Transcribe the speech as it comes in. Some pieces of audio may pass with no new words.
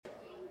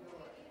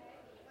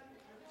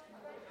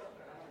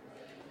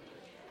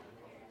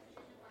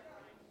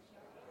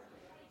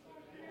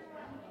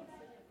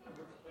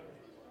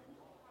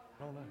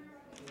don't know.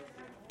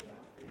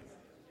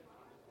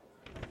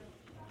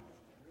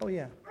 Oh,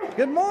 yeah.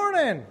 Good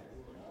morning.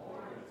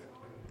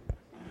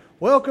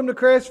 Welcome to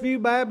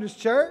Crestview Baptist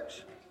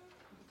Church.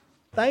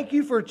 Thank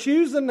you for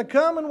choosing to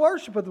come and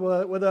worship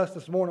with us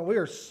this morning. We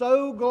are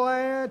so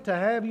glad to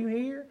have you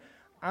here.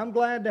 I'm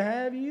glad to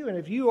have you. And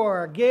if you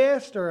are a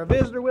guest or a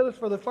visitor with us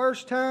for the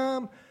first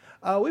time,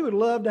 we would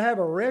love to have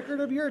a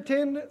record of your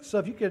attendance. So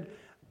if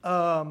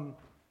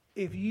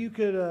you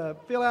could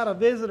fill out a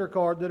visitor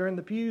card that are in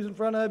the pews in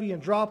front of you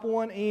and drop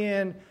one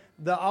in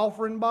the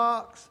offering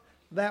box,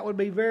 that would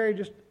be very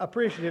just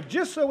appreciative,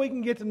 just so we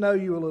can get to know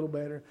you a little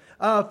better.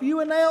 A few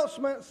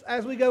announcements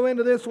as we go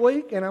into this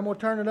week, and I'm going to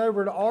turn it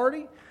over to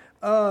Artie.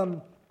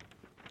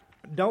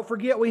 Don't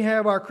forget we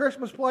have our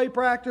Christmas play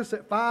practice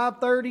at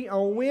 5:30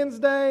 on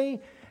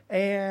Wednesday,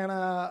 and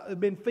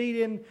I've been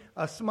feeding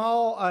a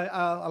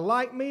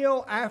light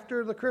meal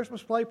after the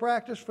Christmas play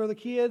practice for the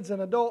kids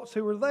and adults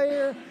who were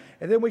there,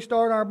 and then we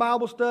start our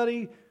Bible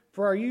study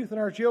for our youth and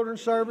our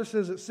children's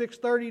services at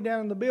 6:30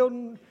 down in the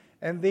building.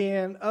 And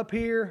then up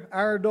here,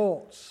 our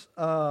adults.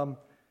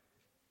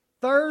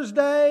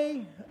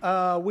 Thursday,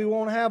 we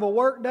won't have a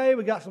work day.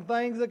 We got some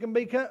things that can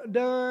be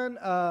done.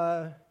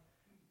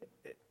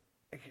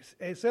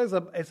 It says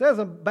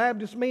a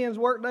Baptist men's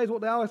work day is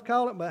what they always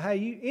call it. But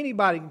hey,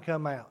 anybody can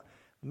come out.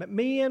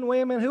 Men,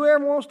 women,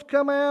 whoever wants to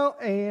come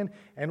out and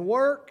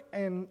work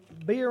and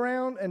be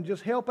around and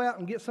just help out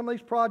and get some of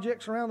these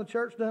projects around the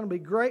church done will be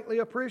greatly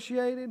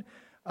appreciated.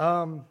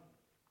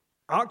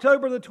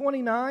 October the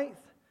 29th.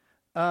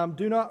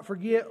 Do not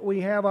forget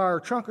we have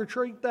our trunk or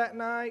treat that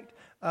night.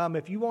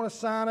 If you want to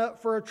sign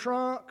up for a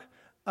trunk,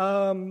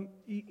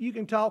 you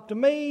can talk to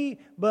me.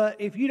 But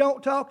if you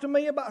don't talk to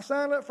me about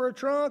signing up for a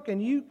trunk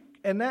and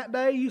that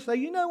day you say,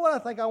 you know what, I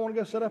think I want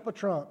to go set up a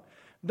trunk.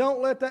 Don't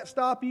let that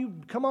stop you.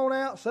 Come on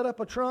out, set up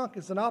a trunk.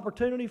 It's an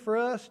opportunity for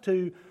us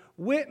to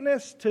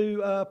witness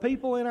to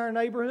people in our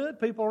neighborhood,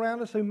 people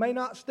around us who may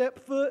not step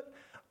foot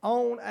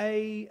on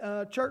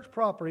a church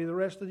property the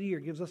rest of the year.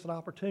 It gives us an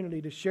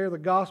opportunity to share the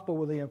gospel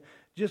with them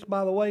just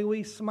by the way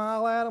we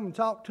smile at them and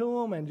talk to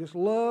them and just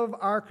love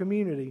our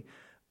community.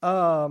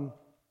 November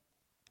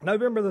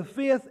the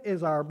 5th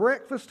is our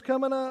breakfast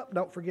coming up.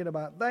 Don't forget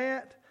about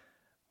that.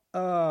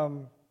 I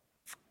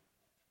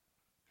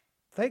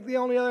think the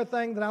only other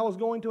thing that I was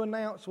going to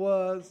announce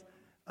was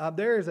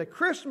there is a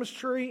Christmas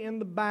tree in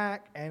the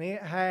back, and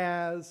it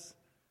has,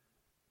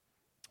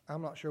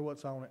 I'm not sure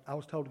what's on it. I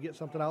was told to get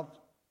something else.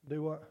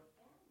 Do what?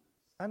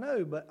 I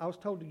know, but I was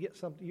told to get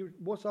something.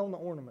 What's on the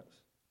ornaments?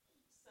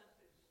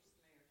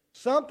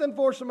 Something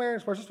for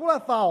Samaritan's Purse. That's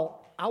what I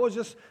thought. I was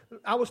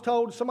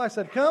told, somebody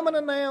said, come and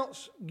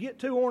announce, get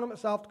 2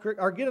 ornaments off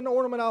or get an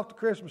ornament off the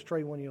Christmas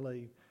tree when you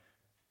leave.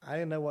 I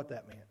didn't know what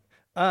that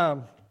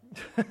meant.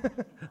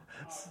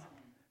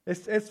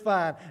 It's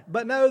fine.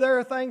 But no, there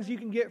are things you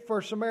can get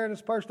for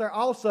Samaritan's Purse there.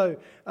 Also,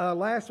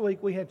 last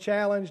week we had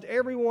challenged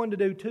everyone to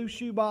do 2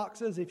 shoe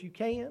boxes if you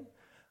can.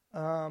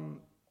 You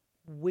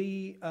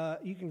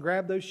can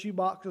grab those shoe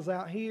boxes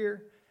out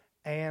here,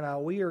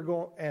 and we are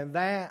going, and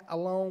that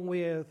along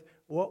with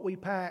what we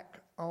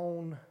pack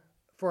on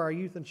for our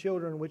youth and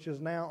children, which is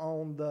now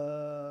on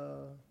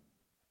the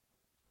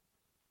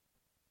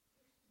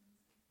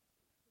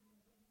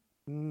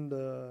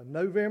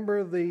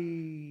November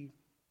the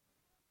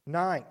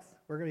 9th.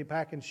 We're going to be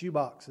packing shoe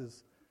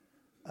boxes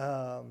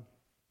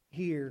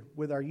here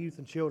with our youth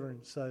and children,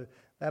 so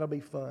that'll be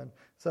fun.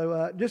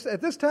 So just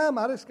at this time,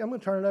 I'm going to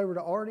turn it over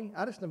to Artie.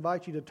 I just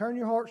invite you to turn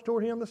your hearts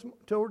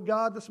toward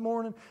God this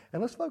morning,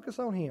 and let's focus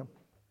on Him.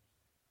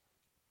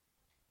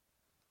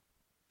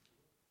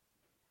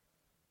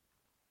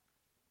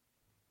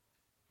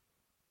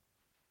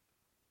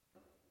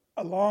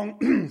 Along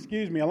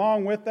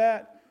with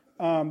that,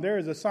 there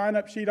is a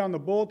sign-up sheet on the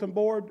bulletin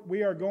board.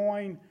 We are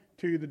going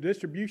to the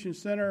distribution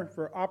center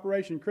for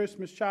Operation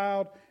Christmas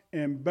Child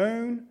in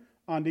Boone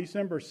on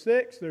December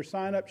 6th. There's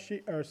sign-up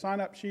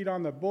sheet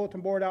on the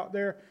bulletin board out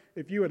there.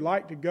 If you would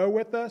like to go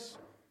with us,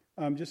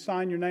 just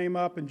sign your name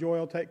up, and Joy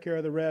will take care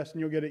of the rest,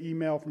 and you'll get an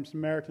email from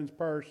Samaritan's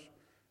Purse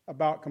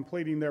about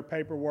completing their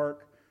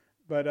paperwork.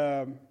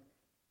 But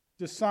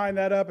just sign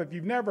that up. If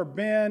you've never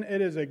been,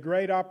 it is a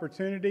great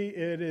opportunity.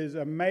 It is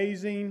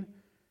amazing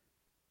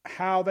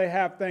how they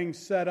have things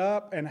set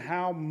up and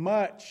how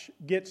much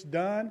gets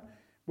done.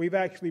 We've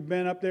actually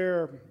been up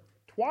there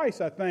twice,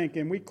 I think,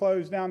 and we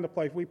closed down the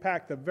place. We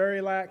packed the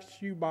very last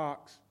shoe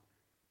box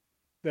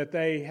that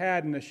they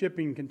had in the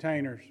shipping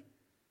containers.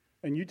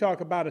 And you talk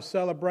about a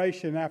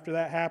celebration after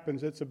that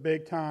happens, it's a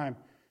big time.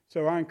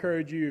 So I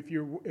encourage you,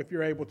 if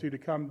you're able to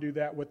come do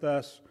that with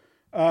us.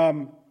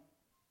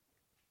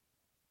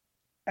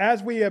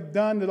 As we have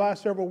done the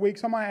last several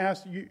weeks, I'm going to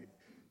ask you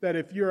that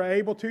if you're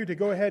able to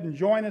go ahead and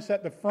join us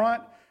at the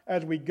front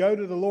as we go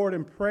to the Lord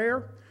in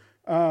prayer.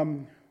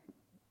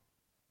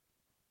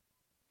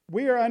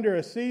 We are under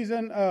a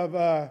season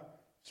of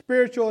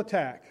spiritual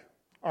attack.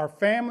 Our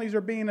families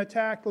are being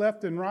attacked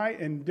left and right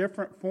in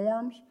different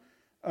forms.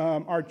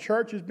 Our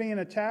church is being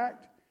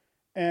attacked,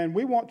 and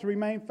we want to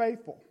remain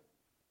faithful.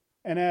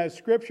 And as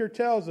Scripture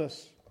tells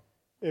us,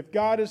 If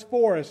God is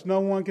for us, no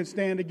one can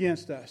stand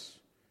against us.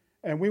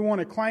 And we want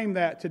to claim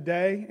that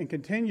today and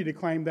continue to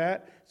claim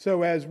that.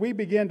 So as we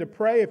begin to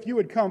pray, if you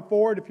would come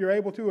forward, if you're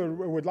able to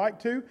or would like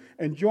to,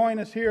 and join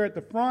us here at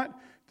the front,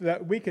 so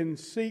that we can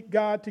seek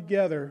God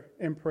together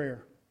in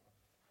prayer.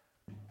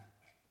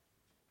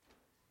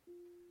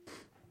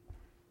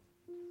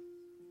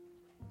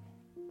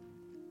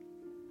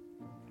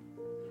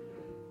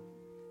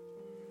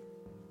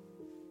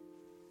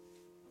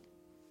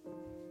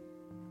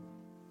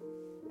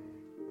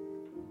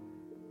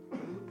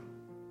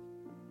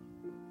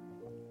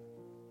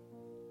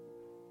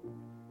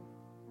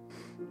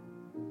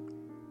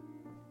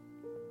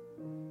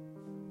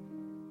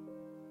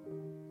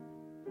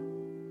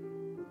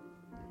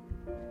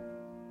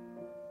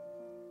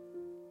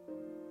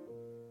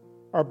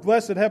 Our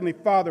blessed Heavenly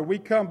Father, we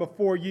come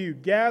before you,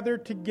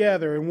 gathered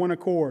together in one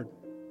accord.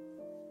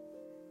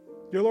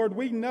 Dear Lord,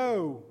 we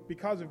know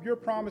because of your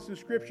promise in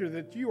Scripture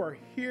that you are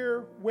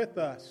here with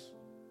us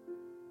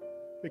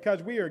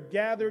because we are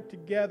gathered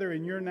together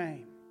in your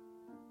name.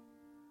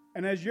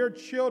 And as your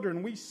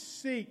children, we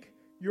seek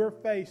your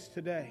face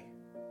today.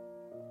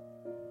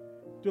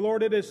 Dear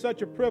Lord, it is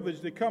such a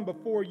privilege to come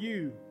before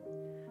you,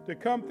 to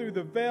come through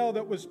the veil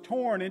that was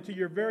torn into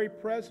your very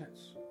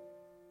presence.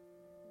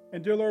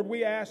 And dear Lord,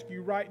 we ask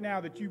you right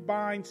now that you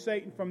bind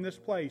Satan from this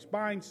place,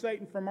 bind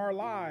Satan from our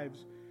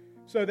lives,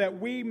 so that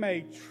we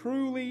may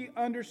truly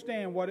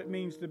understand what it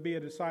means to be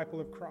a disciple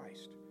of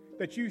Christ.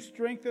 That you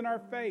strengthen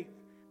our faith.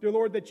 Dear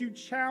Lord, that you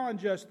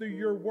challenge us through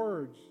your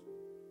words.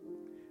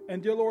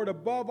 And dear Lord,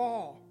 above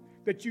all,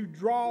 that you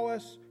draw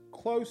us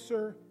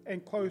closer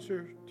and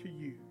closer to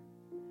you.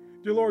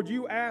 Dear Lord,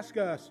 you ask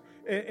us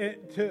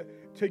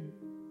to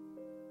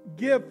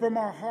give from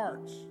our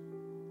hearts.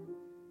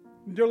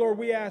 Dear Lord,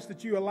 we ask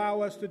that you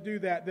allow us to do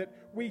that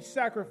we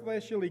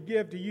sacrificially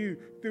give to you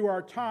through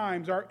our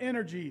times, our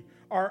energy,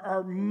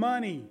 our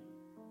money,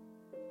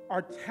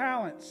 our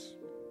talents.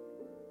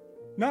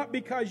 Not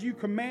because you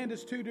command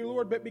us to, dear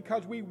Lord, but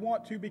because we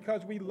want to,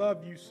 because we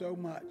love you so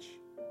much.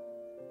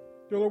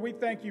 Dear Lord, we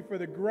thank you for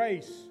the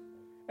grace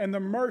and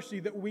the mercy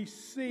that we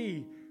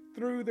see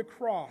through the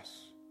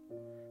cross,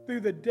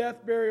 through the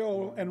death,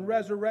 burial, and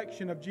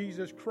resurrection of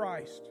Jesus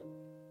Christ.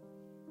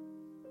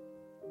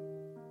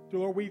 Dear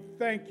Lord, we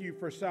thank you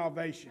for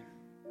salvation.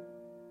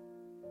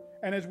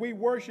 And as we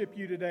worship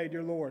you today,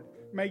 dear Lord,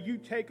 may you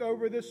take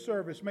over this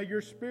service. May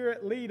your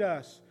Spirit lead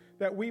us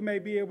that we may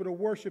be able to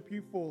worship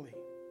you fully.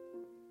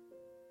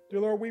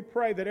 Dear Lord, we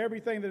pray that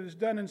everything that is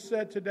done and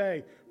said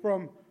today,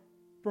 from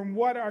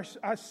what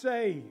I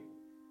say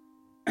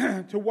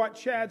to what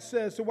Chad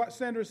says, to what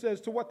Sandra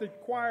says, to what the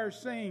choir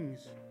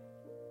sings,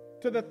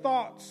 to the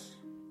thoughts,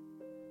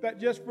 that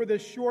just for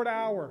this short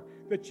hour,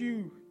 that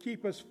you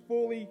keep us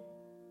fully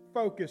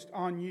focused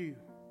on you,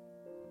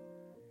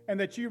 and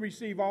that you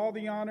receive all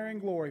the honor and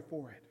glory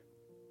for it.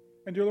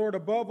 And dear Lord,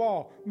 above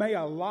all, may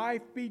a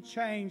life be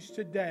changed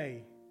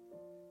today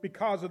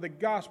because of the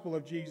gospel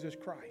of Jesus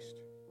Christ.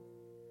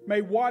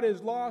 May what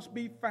is lost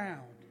be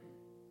found,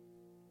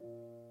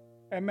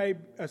 and may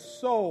a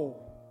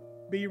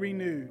soul be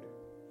renewed.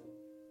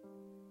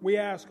 We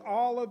ask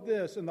all of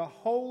this in the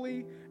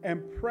holy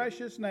and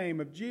precious name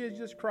of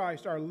Jesus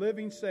Christ, our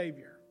living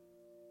Savior.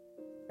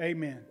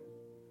 Amen.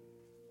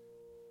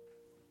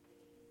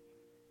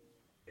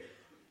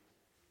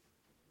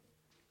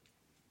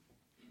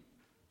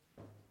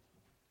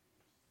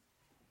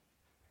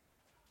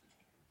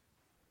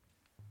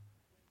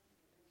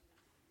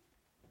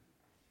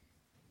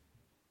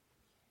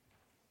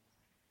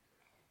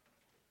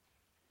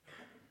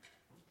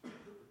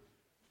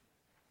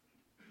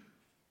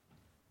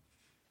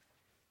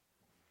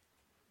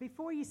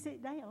 Before you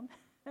sit down,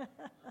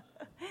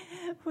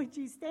 would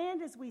you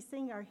stand as we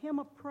sing our hymn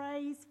of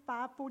praise,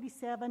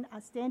 547, I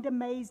Stand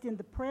Amazed in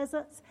the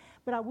Presence.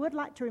 But I would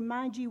like to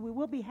remind you, we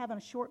will be having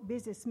a short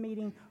business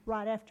meeting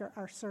right after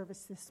our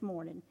service this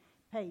morning.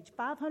 Page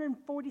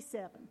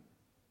 547.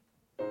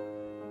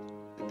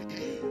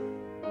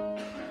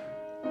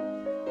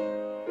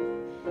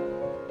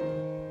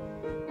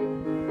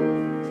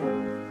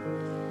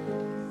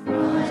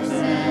 I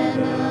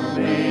stand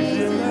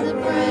amazed in the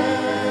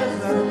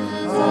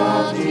presence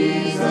of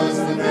Jesus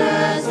the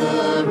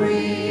Nazarene,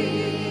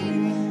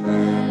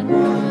 and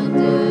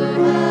wonder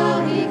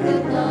how he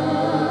could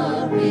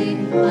love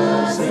me,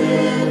 a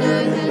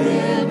sinner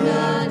condemned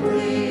and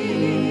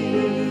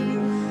clean.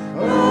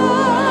 Oh,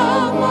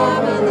 how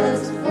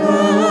marvelous, oh,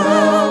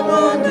 how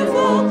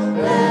wonderful,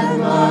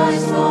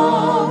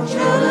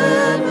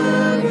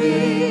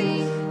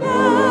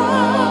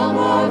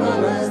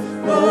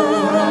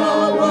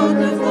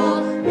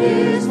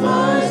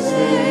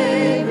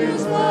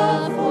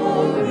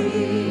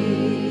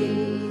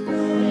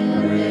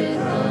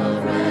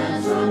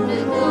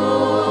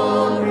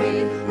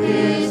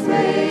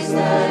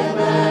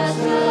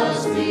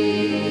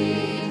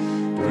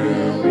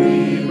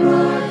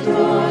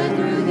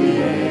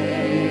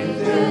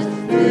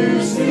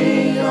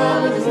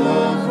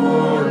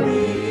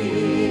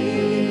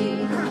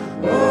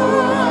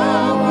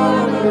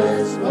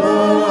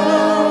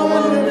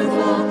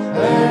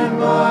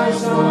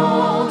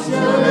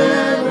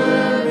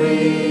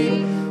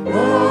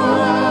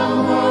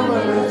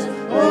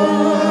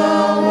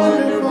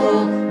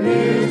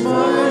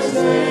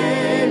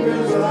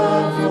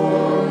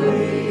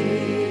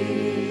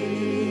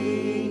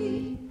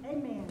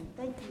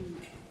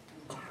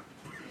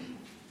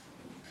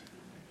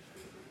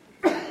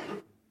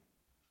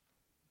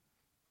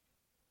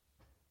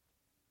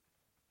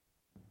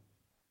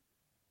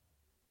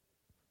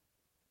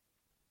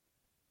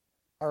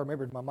 I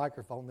remembered my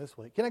microphone this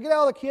week. Can I get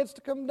all the kids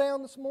to come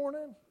down this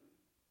morning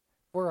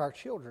for our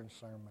children's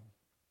sermon?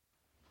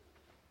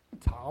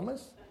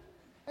 Thomas,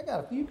 I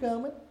got a few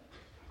coming.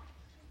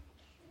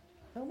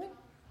 Coming?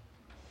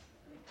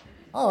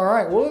 All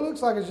right, well, it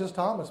looks like it's just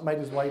Thomas made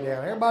his way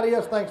down. Everybody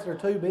else thinks they're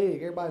too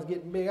big. Everybody's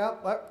getting big.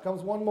 Oh,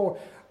 comes one more.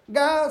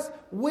 Guys,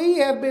 we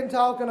have been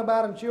talking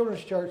about in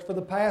Children's Church for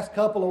the past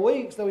couple of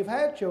weeks that we've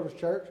had Children's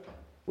Church.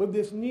 With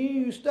this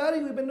new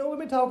study we've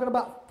been talking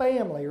about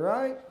family,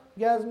 right?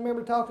 You guys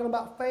remember talking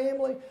about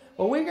family?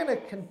 Well, we're going to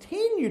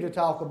continue to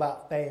talk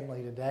about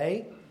family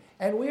today.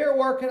 And we are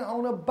working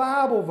on a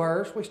Bible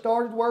verse. We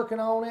started working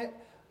on it.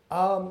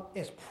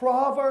 It's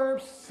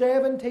Proverbs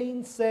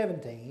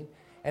 17:17.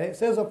 And it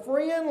says, a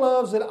friend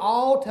loves at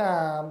all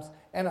times,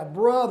 and a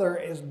brother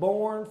is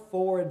born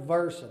for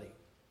adversity.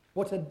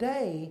 Well,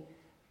 today,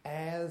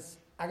 I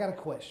got a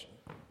question.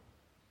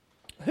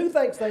 Who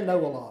thinks they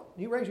know a lot?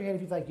 You raise your hand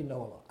if you think you know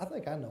a lot. I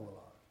think I know a lot.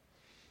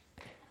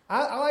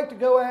 I like to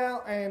go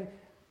out and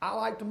I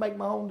like to make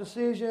my own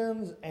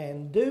decisions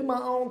and do my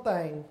own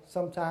thing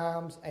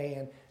sometimes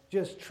and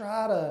just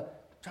try to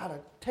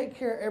take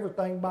care of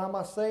everything by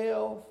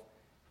myself.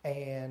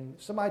 And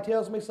somebody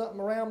tells me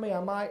something around me, I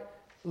might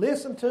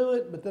listen to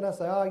it, but then I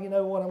say, oh, you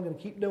know what, I'm going to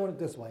keep doing it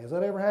this way. Has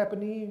that ever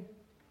happened to you?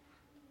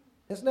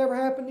 It's never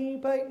happened to you,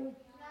 Peyton?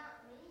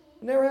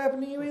 It never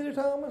happened to you either,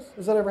 Thomas?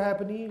 Has that ever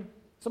happened to you?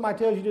 Somebody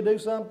tells you to do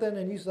something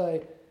and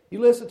you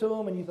listen to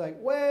them and you think,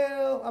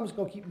 well, I'm just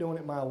going to keep doing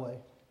it my way.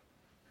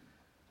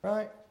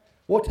 Right?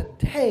 Well,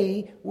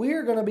 today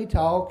we're going to be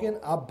talking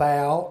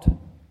about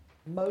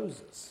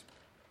Moses.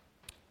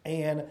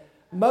 And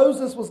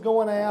Moses was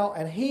going out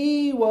and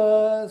he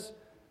was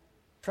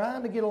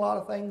trying to get a lot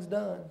of things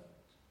done.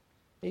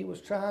 He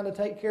was trying to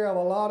take care of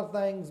a lot of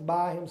things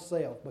by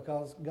himself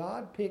because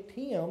God picked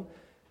him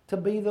to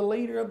be the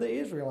leader of the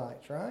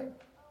Israelites, right?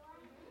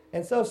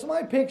 And so if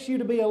somebody picks you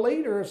to be a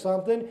leader or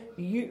something,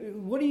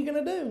 what are you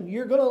going to do?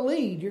 You're going to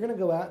lead. You're going to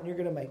go out and you're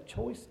going to make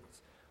choices.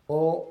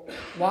 Well,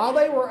 while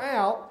they were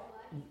out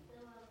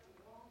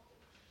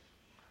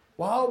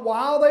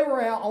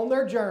on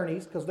their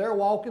journeys, because they're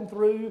walking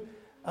through,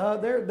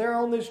 they're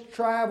on this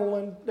travel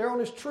and they're on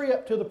this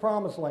trip to the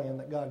promised land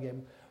that God gave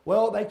them.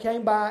 Well, they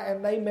came by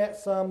and they met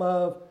some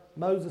of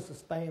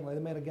Moses' family.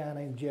 They met a guy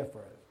named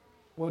Jethro.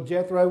 Well,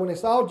 Jethro, when they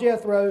saw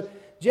Jethro,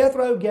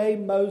 Jethro gave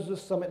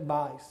Moses some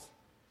advice.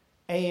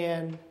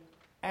 And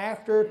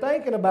after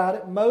thinking about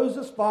it,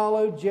 Moses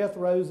followed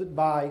Jethro's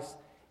advice,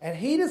 and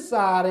he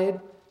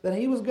decided that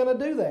he was going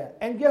to do that.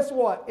 And guess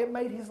what? It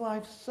made his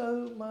life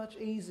so much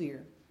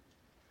easier.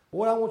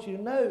 What I want you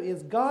to know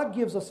is God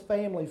gives us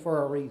family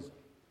for a reason.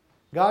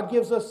 God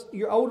gives us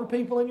your older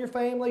people in your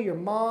family, your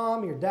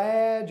mom, your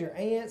dad, your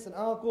aunts and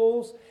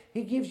uncles.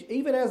 He gives you,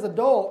 even as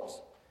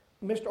adults,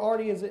 Mr.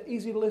 Artie, is it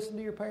easy to listen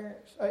to your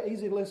parents?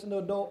 Easy to listen to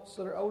adults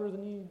that are older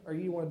than you? Or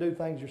you want to do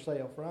things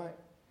yourself, right?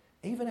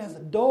 Even as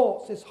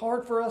adults, it's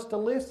hard for us to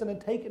listen and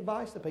take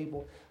advice to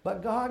people.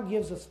 But God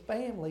gives us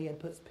family and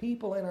puts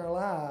people in our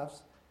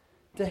lives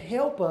to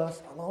help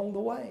us along the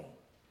way.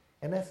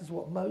 And this is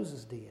what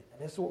Moses did.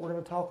 And this is what we're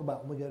going to talk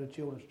about when we go to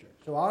Children's Church.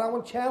 So all I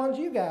want to challenge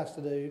you guys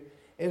to do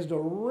is to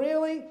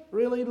really,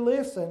 really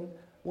listen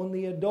when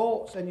the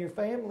adults and your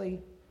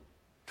family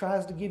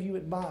tries to give you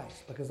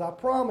advice. Because I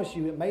promise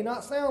you, it may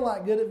not sound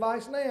like good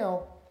advice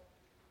now,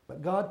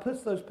 but God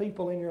puts those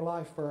people in your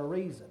life for a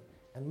reason.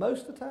 And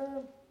most of the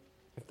time,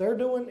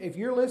 if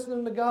you're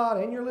listening to God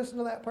and you're listening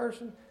to that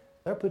person,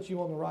 they'll put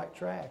you on the right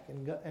track.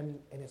 And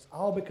it's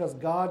all because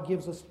God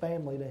gives us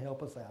family to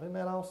help us out. Isn't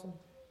that awesome?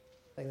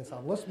 I think that's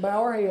awesome. Let's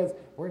bow our heads.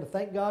 We're going to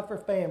thank God for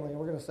family, and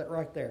we're going to sit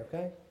right there,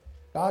 okay?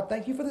 God,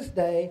 thank you for this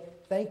day.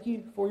 Thank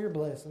you for your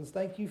blessings.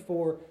 Thank you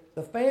for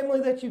the family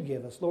that you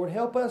give us. Lord,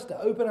 help us to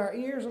open our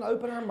ears and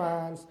open our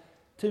minds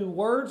to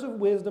words of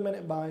wisdom and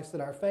advice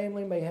that our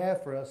family may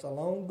have for us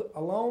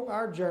along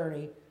our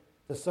journey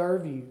to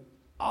serve you.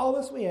 All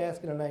this we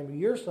ask in the name of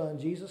your Son,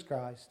 Jesus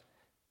Christ.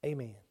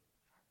 Amen.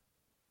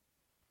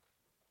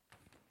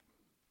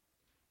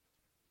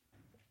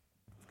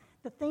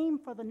 The theme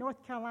for the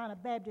North Carolina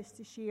Baptist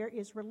this year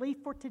is Relief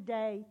for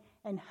Today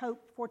and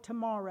Hope for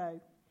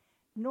Tomorrow.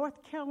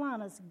 North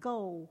Carolina's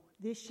goal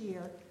this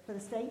year for the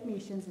state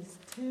missions is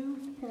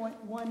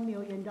 $2.1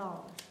 million.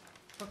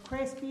 For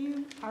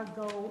Crestview, our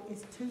goal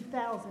is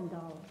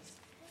 $2,000.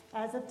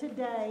 As of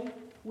today,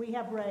 we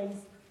have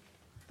raised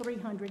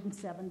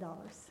 $307.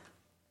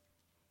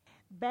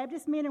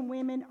 Baptist men and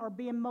women are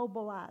being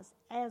mobilized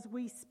as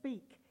we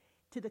speak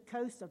to the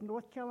coast of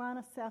North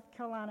Carolina, South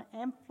Carolina,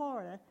 and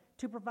Florida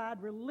to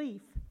provide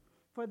relief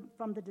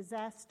from the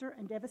disaster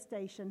and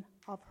devastation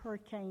of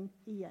Hurricane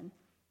Ian.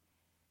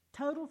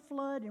 Total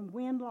flood and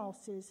wind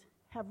losses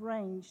have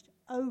ranged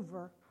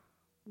over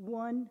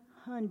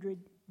 $100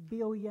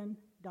 billion,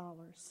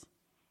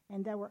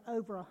 and there were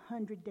over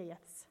 100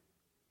 deaths.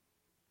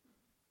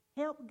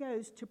 Help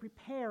goes to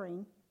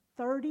preparing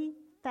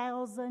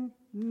 30,000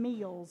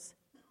 meals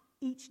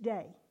each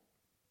day.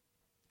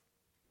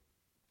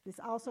 This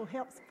also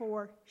helps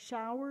for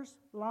showers,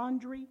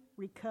 laundry,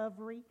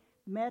 recovery,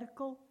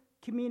 medical,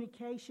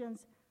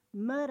 communications,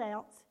 mud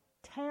outs,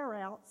 tear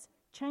outs,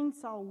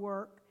 chainsaw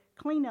work,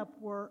 cleanup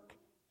work,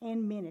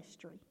 and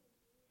ministry.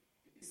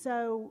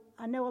 So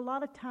I know a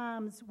lot of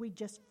times we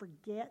just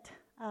forget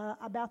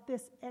about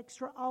this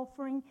extra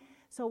offering.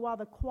 So while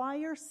the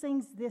choir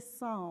sings this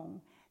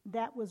song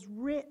that was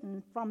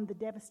written from the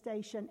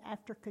devastation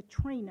after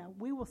Katrina,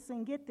 we will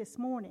sing it this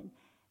morning.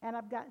 And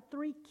I've got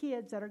 3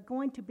 kids that are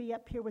going to be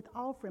up here with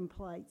offering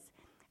plates.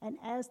 And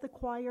as the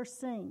choir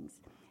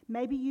sings,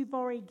 maybe you've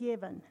already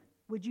given.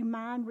 Would you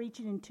mind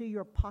reaching into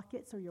your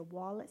pockets or your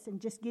wallets and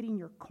just getting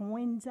your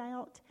coins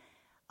out?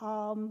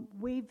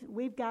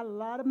 We've got a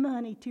lot of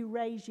money to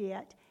raise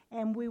yet,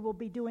 and we will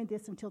be doing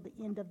this until the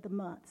end of the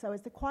month. So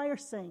as the choir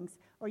sings,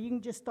 or you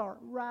can just start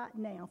right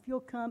now, if you'll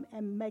come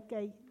and make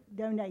a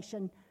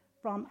donation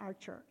from our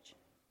church.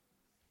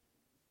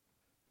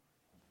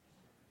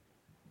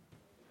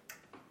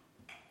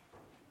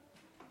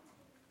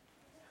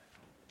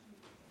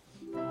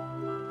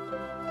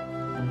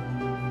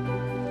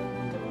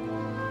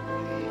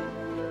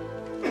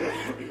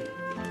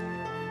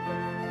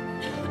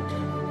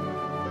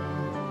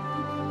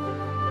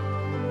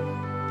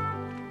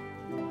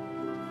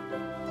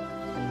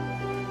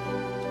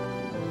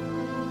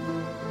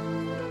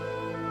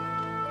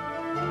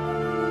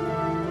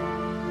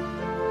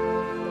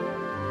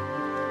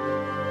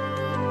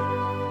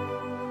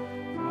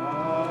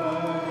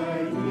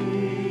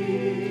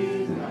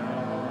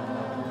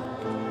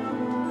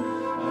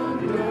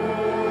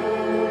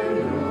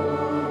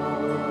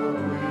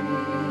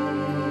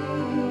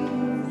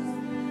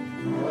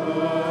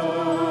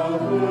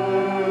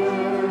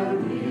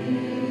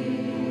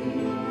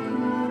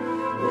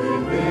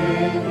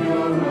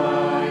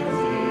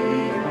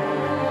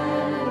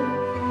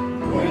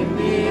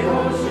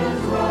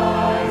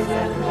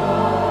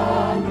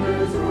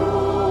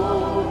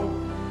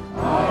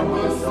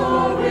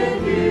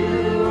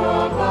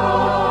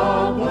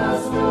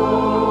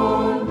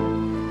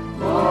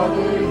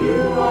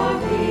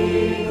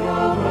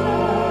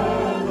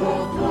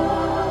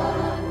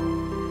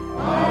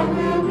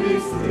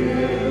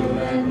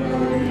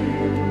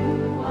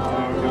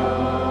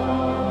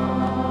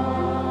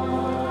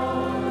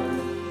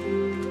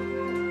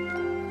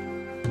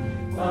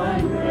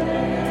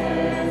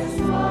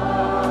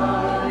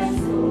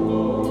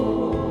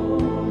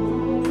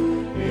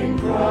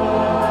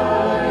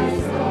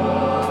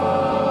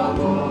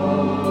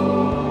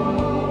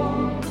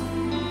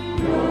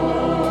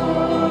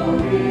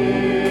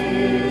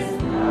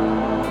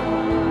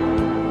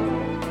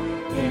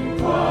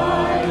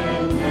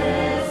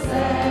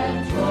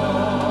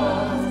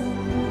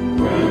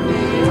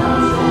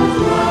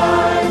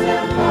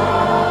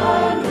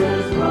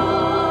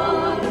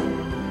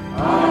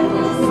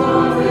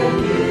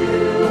 With you.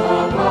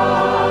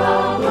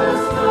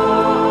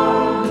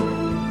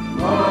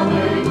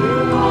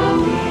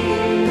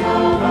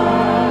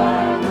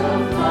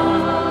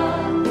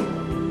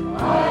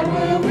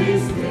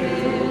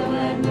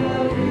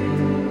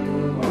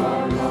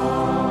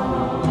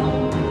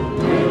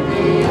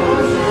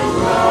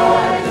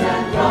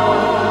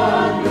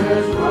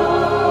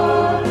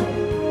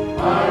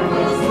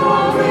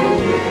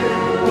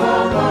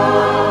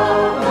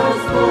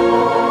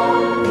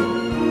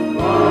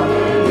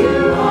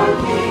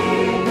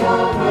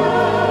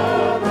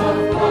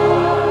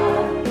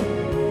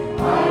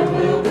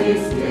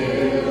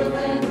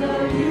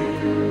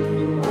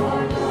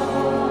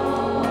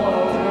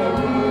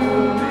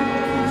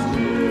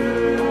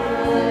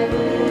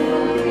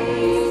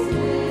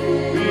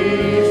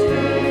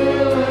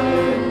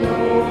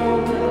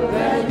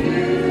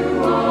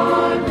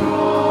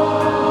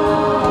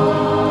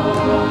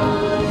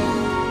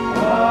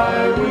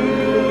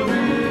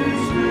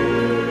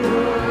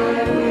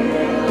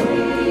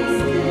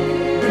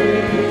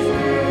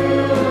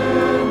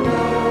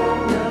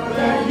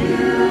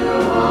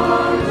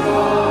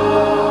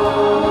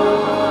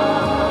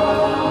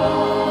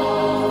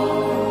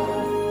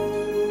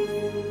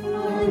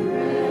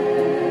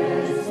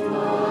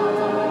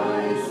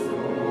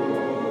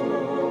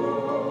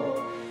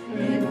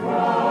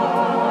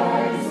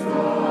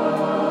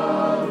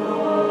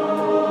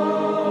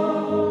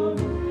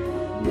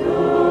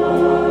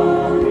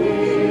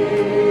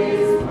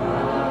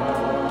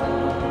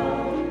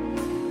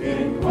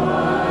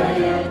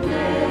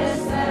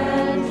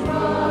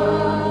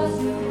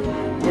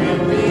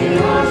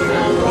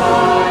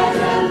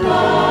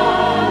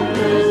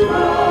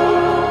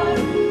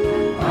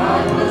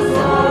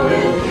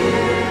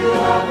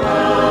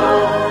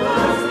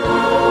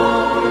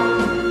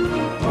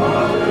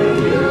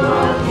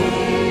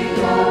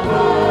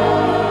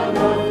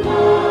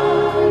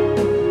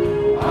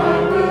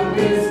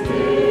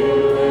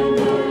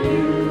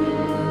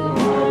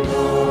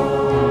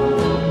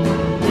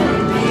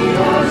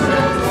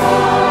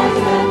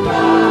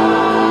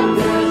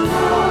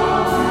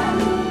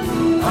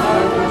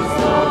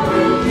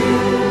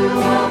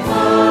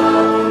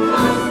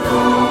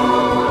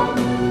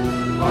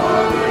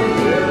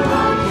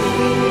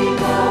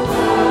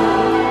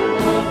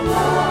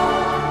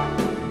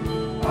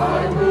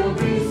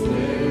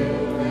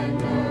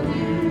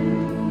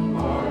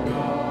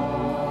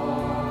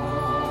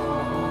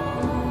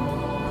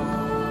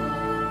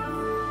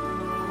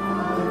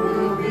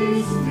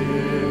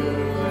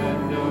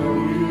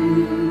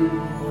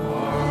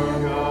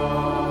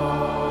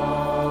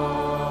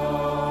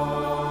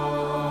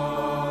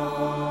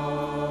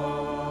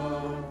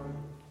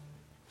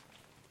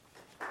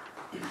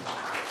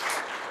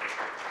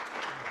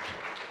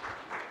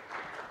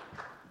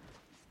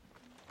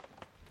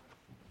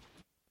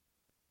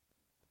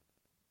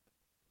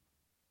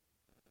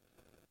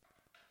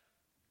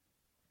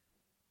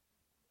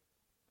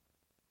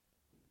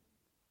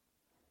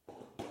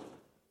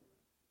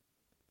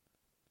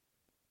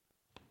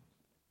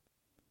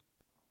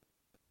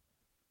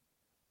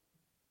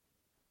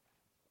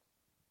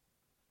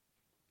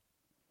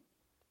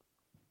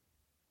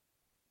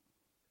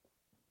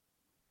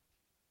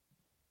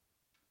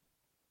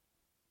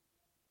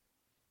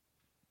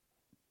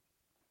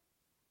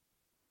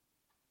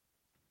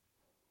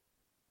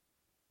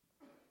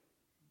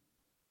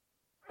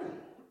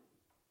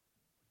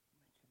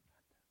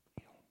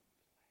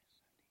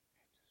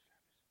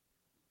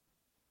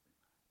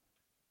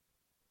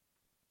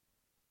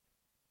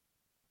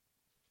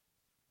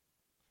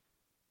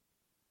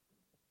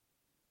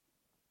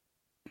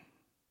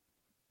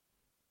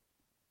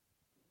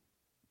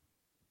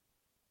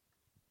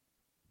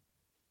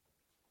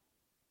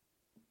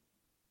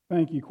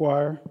 Thank you,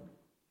 choir.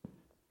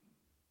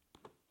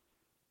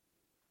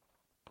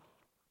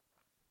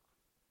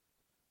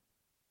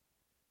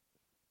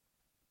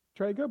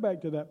 Trey, go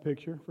back to that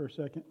picture for a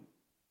second.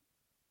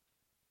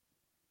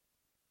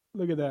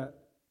 Look at that.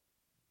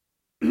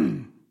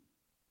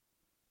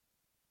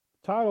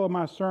 Title of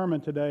my sermon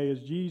today is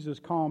Jesus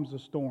Calms the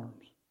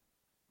Storms.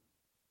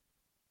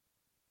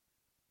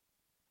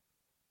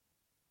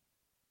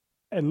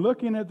 And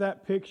looking at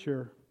that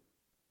picture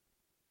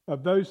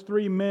of those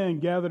three men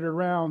gathered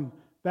around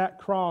that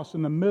cross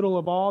in the middle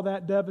of all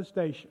that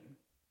devastation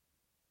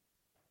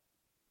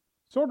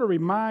sort of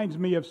reminds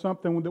me of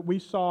something that we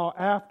saw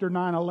after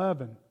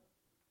 9/11.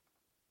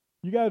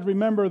 You guys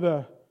remember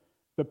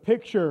the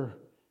picture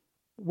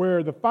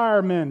where the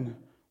firemen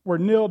were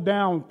kneeled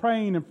down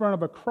praying in front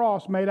of a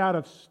cross made out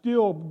of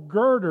steel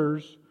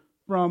girders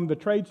from the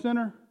Trade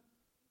Center?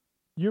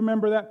 You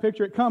remember that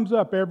picture? It comes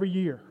up every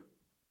year.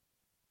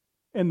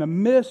 In the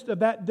midst of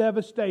that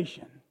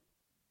devastation,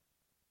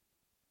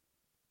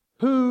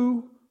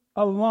 who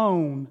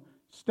alone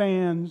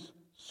stands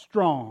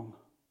strong?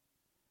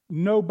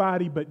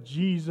 Nobody but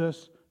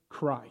Jesus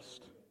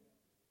Christ.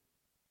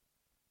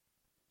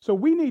 So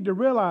we need to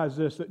realize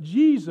this, that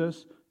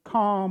Jesus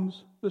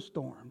calms the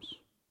storms.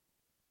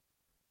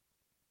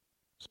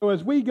 So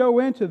as we go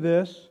into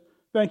this,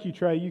 thank you,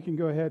 Trey, you can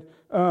go ahead.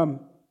 I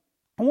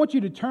want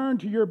you to turn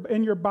to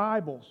in your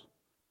Bibles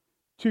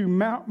to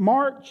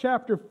Mark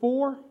chapter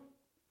 4.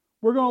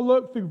 We're going to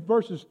look through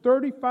verses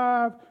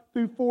 35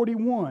 through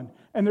 41.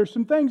 And there's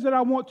some things that I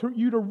want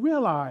you to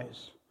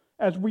realize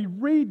as we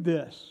read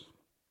this.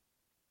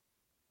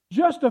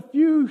 Just a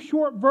few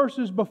short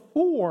verses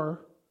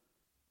before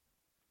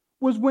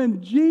was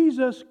when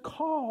Jesus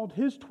called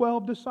his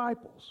 12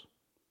 disciples.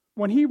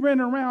 When he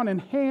ran around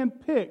and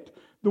handpicked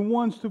the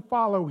ones to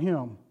follow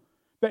him,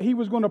 that he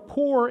was going to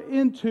pour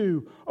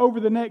into over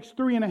the next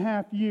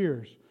 3.5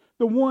 years.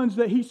 The ones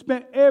that he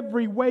spent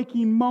every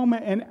waking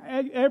moment and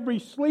every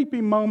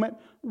sleeping moment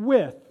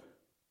with,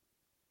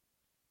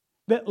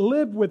 that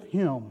lived with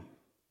him,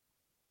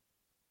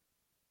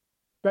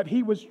 that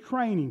he was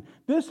training.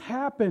 This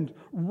happened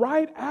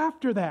right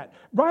after that,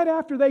 right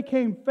after they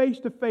came face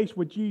to face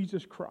with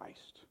Jesus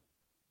Christ.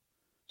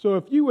 So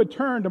if you would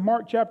turn to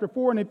Mark chapter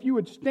 4, and if you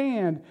would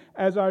stand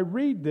as I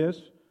read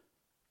this,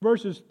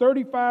 verses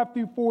 35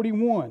 through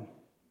 41.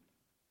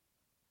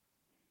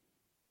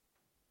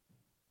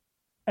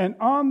 And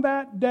on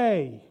that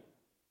day,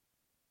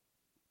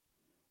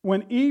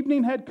 when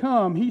evening had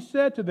come, he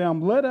said to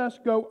them, "Let us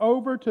go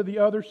over to the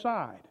other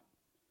side."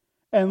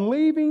 And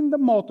leaving the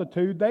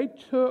multitude, they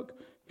took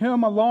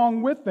him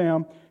along with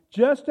them,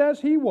 just as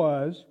he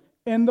was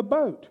in the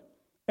boat.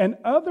 And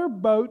other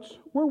boats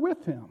were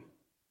with him.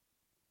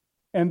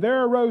 And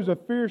there arose a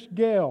fierce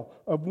gale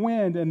of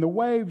wind, and the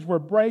waves were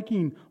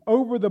breaking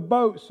over the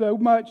boat so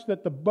much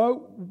that the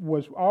boat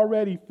was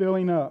already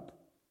filling up.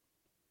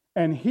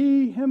 And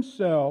he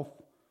himself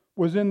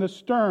was in the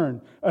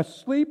stern,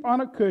 asleep on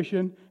a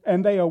cushion,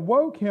 and they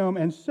awoke him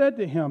and said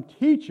to him,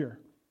 "Teacher,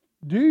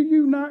 do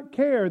you not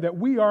care that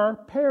we are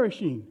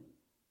perishing?"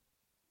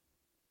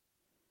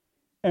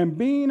 And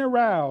being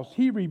aroused,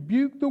 he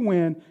rebuked the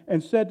wind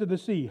and said to the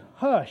sea,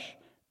 "Hush,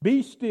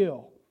 be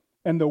still."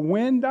 And the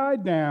wind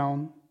died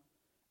down,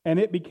 and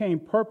it became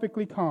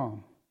perfectly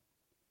calm.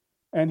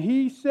 And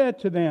he said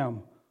to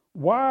them,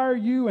 "Why are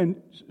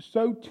you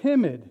so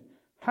timid?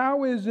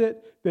 How is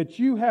it that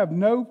you have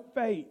no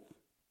faith?"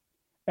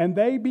 And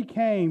they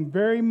became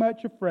very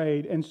much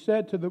afraid and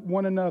said to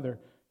one another,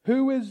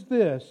 "Who is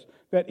this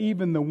that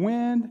even the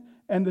wind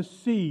and the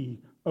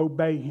sea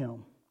obey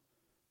him?"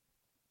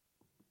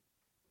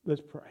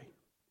 Let's pray.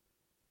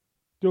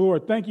 Dear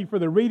Lord, thank you for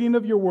the reading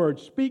of your word.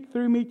 Speak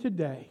through me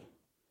today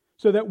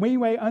so that we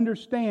may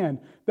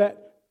understand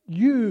that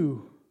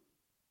you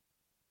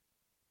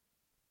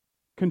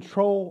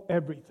control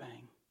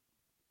everything.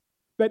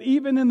 That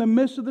even in the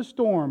midst of the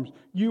storms,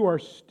 you are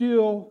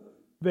still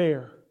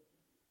there.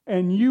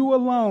 And you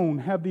alone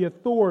have the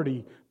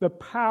authority, the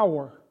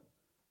power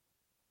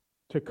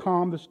to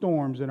calm the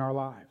storms in our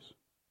lives.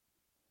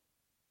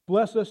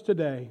 Bless us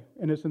today,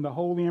 and it's in the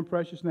holy and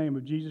precious name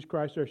of Jesus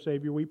Christ our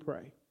Savior we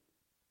pray.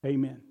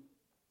 Amen.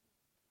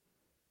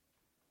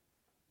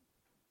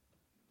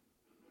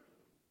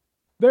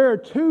 There are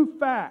two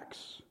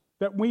facts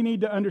that we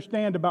need to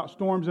understand about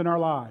storms in our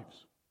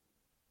lives.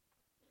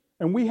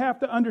 And we have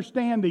to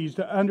understand these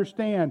to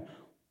understand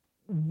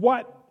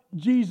what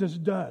Jesus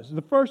does.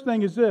 The first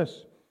thing is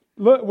this.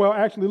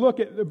 Look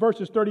at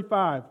verses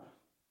 35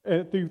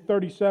 through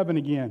 37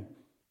 again.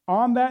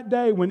 On that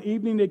day when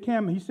evening had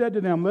come, he said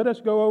to them, "Let us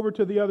go over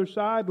to the other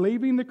side."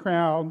 Leaving the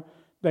crowd,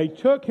 they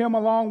took him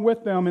along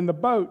with them in the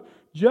boat,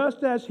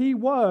 just as he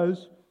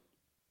was.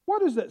 What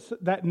does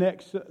that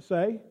next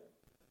say?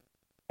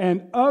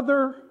 And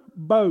other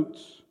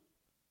boats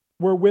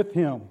were with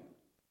him.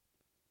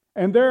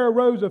 And there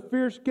arose a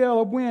fierce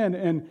gale of wind,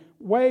 and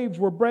waves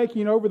were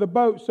breaking over the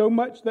boat so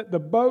much that the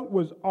boat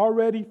was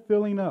already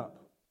filling up.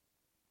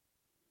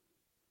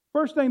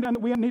 First thing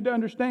that we need to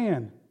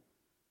understand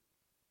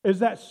is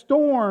that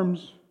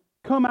storms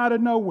come out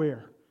of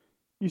nowhere.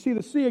 You see,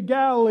 the Sea of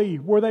Galilee,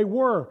 where they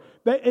were,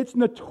 it's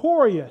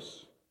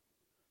notorious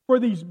for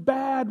these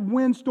bad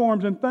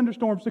windstorms and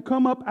thunderstorms to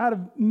come up out of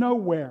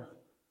nowhere.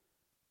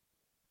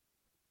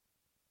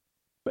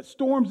 But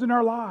storms in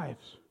our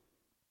lives,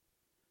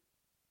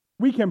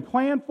 we can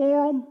plan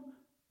for them,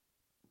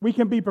 we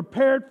can be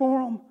prepared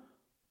for them,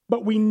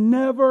 but we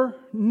never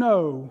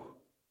know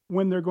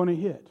when they're going to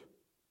hit.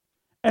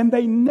 And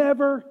they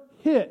never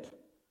hit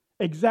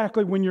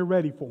exactly when you're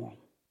ready for them.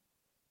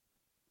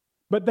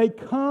 But they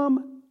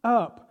come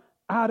up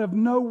out of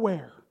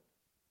nowhere.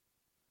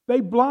 They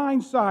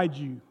blindside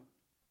you.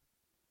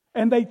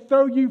 And they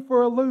throw you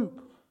for a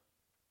loop.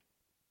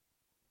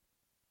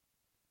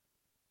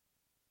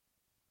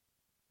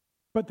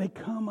 But they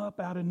come up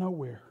out of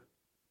nowhere.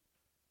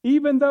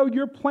 Even though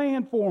you're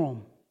planning for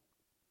them.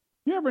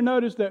 You ever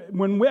notice that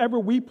whenever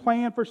we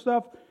plan for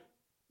stuff,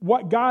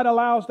 what God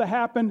allows to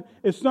happen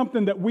is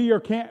something that we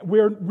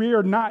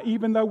are not,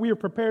 even though we are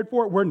prepared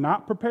for it, we're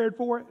not prepared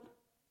for it?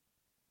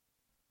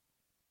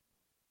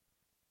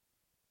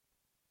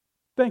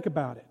 Think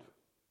about it.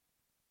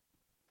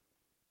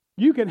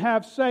 You can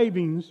have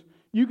savings,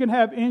 you can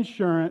have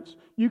insurance,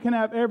 you can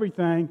have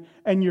everything,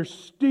 and you're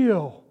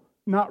still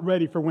not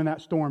ready for when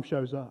that storm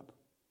shows up.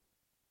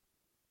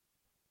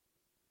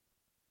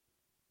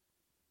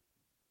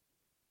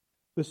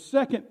 The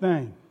second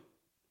thing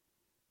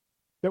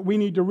that we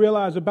need to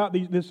realize about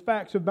these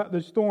facts about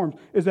the storms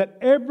is that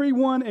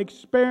everyone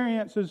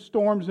experiences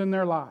storms in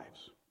their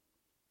lives.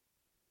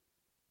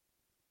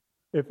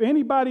 If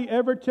anybody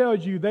ever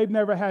tells you they've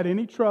never had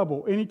any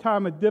trouble, any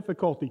time of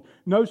difficulty,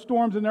 no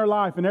storms in their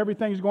life, and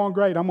everything's going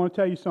great, I'm going to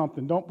tell you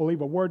something. Don't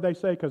believe a word they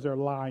say because they're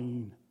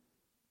lying.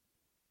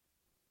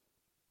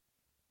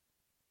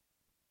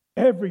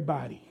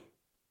 Everybody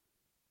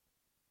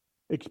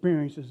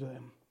experiences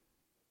them.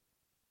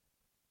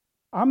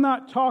 I'm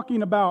not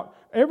talking about,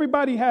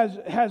 everybody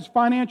has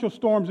financial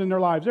storms in their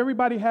lives.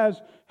 Everybody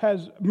has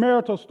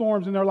marital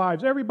storms in their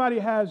lives. Everybody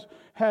has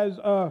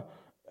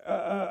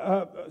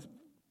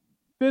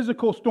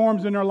physical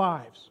storms in their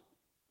lives.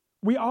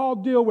 We all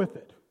deal with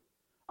it.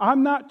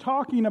 I'm not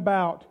talking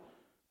about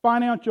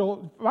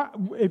financial.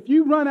 If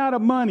you run out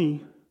of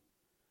money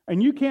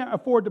and you can't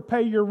afford to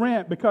pay your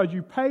rent because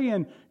you're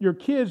paying your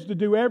kids to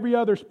do every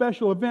other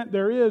special event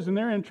there is and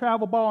they're in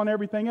travel ball and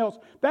everything else,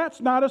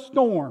 that's not a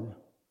storm.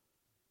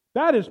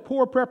 That is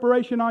poor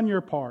preparation on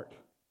your part.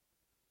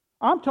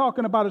 I'm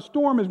talking about a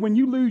storm is when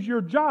you lose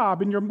your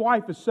job and your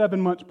wife is 7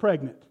 months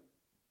pregnant.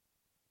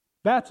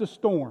 That's a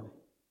storm.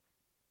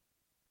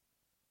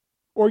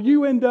 Or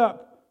you end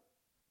up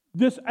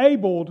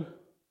disabled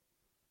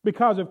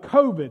because of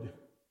COVID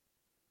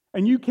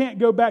and you can't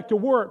go back to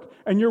work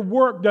and your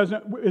work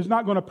is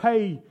not going to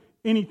pay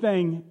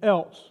anything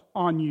else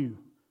on you.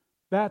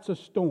 That's a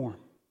storm.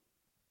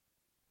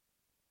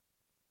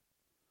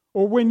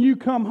 Or when you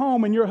come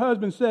home and your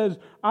husband says,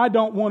 I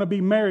don't want to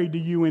be married to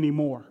you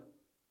anymore.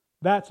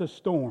 That's a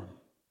storm.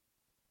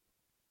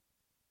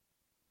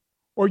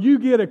 Or you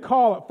get a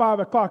call at 5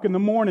 o'clock in the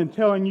morning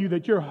telling you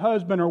that your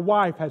husband or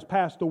wife has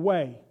passed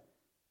away.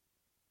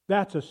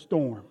 That's a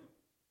storm.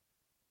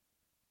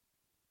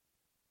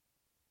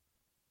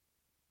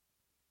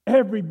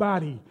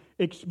 Everybody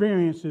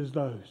experiences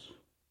those.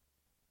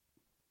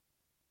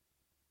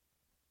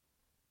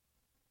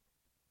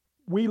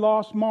 We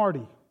lost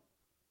Marty.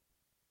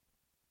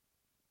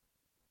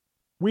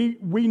 We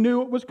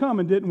knew it was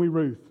coming, didn't we,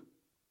 Ruth?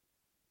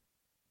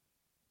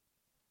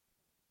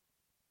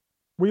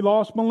 We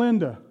lost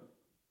Melinda.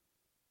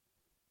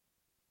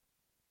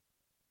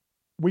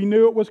 We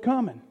knew it was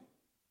coming.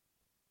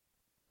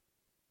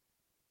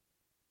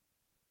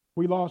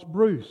 We lost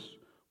Bruce.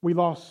 We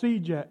lost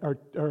CJ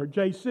or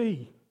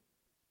JC.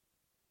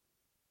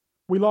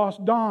 We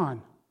lost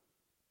Don.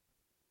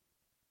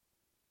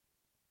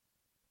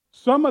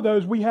 Some of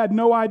those we had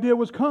no idea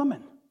was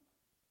coming.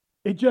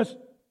 It just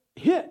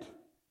hit.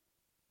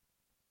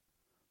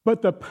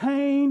 But the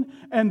pain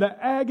and the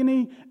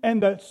agony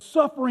and the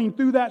suffering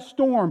through that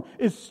storm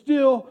is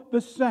still the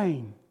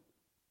same.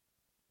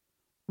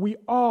 We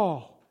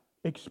all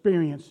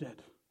experience it.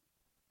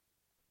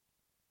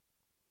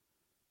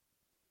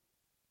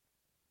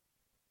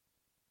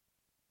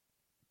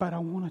 But I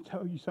want to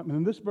tell you something,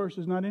 and this verse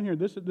is not in here.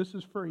 This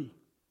is free.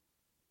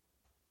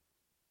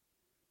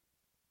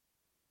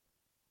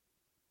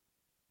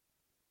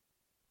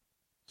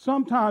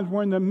 Sometimes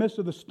we're in the midst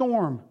of the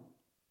storm,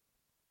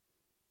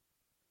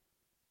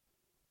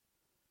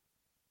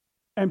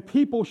 and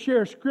people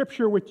share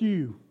Scripture with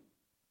you,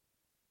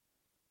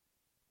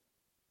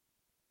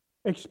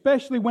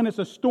 especially when it's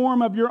a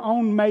storm of your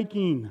own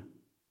making.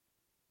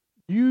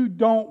 You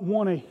don't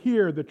want to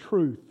hear the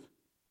truth.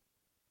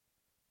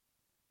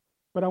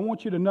 But I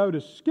want you to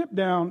notice, skip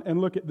down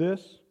and look at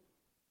this.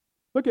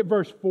 Look at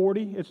verse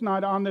 40. It's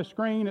not on the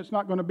screen. It's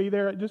not going to be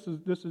there. This is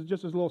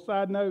just a little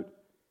side note.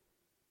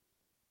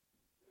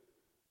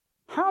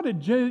 How did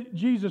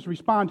Jesus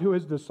respond to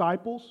his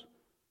disciples?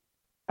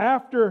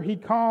 After he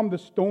calmed the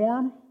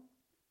storm,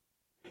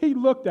 he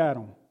looked at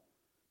them.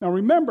 Now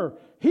remember,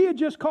 he had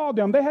just called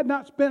them. They had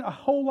not spent a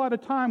whole lot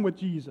of time with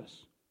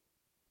Jesus.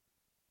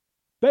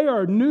 They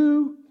are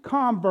new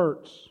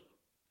converts.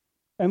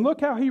 And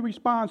look how he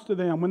responds to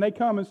them when they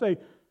come and say,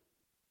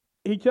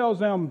 he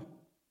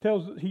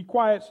he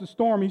quiets the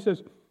storm. He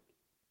says,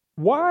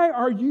 "Why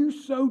are you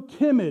so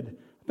timid?"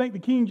 I think the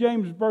King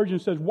James Version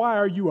says, "Why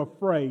are you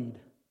afraid?"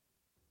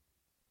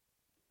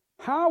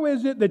 How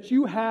is it that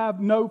you have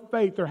no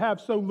faith or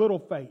have so little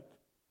faith?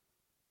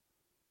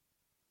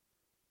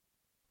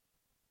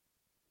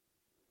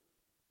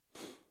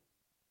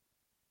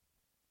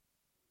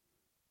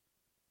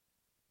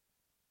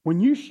 When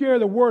you share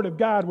the Word of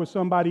God with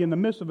somebody in the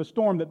midst of a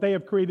storm that they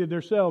have created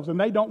themselves and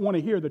they don't want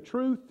to hear the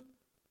truth,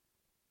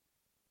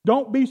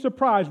 don't be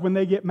surprised when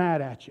they get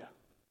mad at you.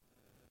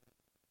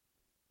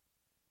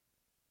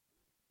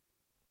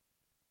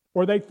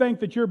 Or they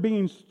think that you're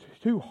being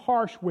too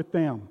harsh with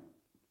them.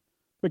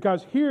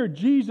 Because here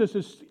Jesus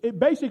is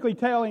basically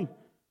telling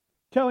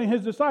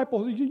his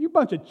disciples, "You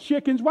bunch of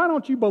chickens, why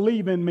don't you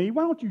believe in me?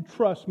 Why don't you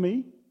trust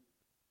me?"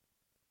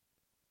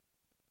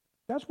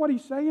 That's what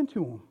he's saying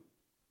to them.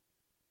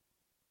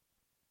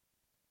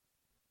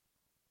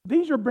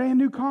 These are brand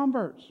new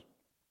converts.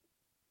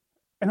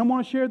 And I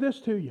want to share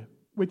this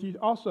with you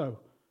also.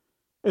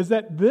 Is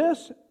that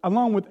this,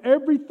 along with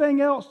everything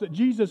else that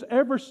Jesus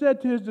ever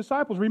said to his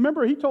disciples,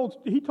 remember he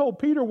told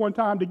Peter one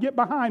time to get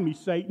behind me,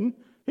 Satan.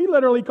 He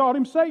literally called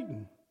him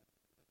Satan.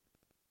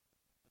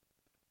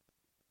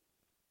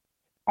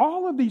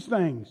 All of these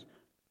things,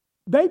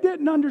 they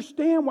didn't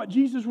understand what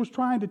Jesus was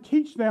trying to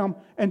teach them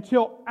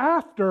until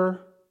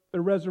after the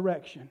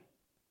resurrection.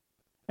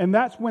 And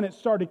that's when it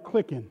started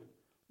clicking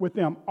with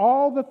them.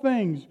 All the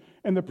things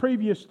in the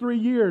previous 3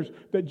 years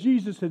that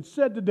Jesus had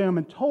said to them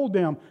and told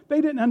them, they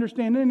didn't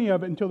understand any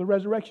of it until the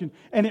resurrection.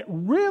 And it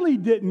really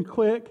didn't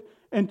click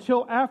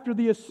until after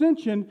the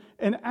ascension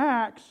in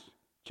Acts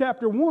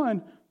chapter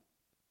 1,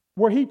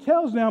 where he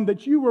tells them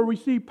that you will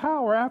receive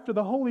power after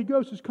the Holy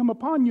Ghost has come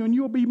upon you and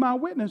you will be my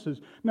witnesses.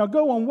 Now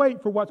go and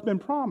wait for what's been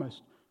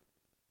promised.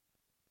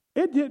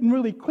 It didn't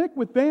really click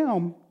with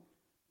them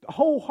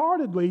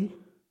wholeheartedly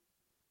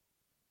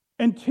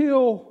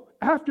until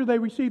after they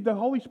received the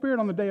Holy Spirit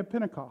on the day of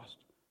Pentecost.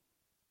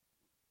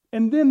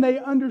 And then they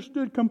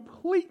understood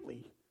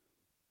completely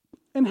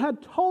and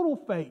had total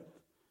faith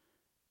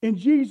in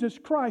Jesus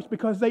Christ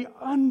because they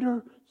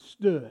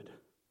understood.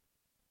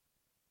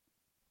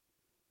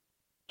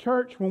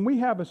 Church, when we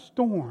have a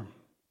storm,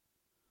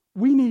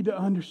 we need to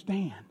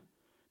understand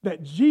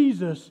that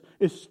Jesus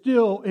is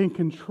still in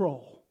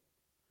control.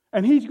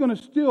 And he's going to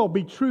still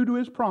be true to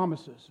his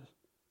promises.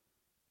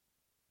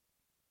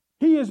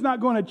 He is not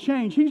going to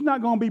change. He's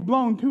not going to be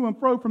blown to and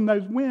fro from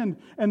those wind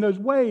and those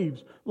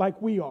waves like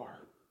we are.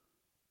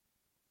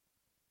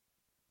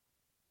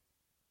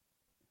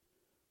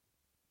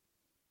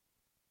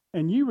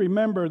 And you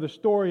remember the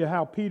story of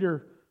how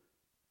Peter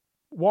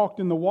walked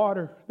in the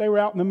water. They were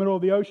out in the middle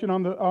of the ocean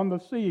on the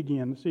sea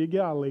again, the Sea of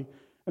Galilee.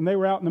 And they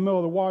were out in the middle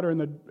of the water,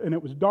 and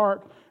it was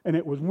dark, and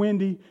it was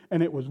windy,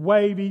 and it was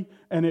wavy,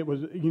 and it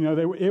was,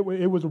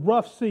 it was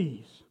rough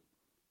seas.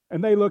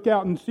 And they look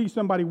out and see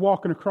somebody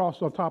walking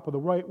across on top of the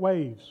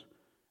waves.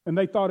 And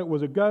they thought it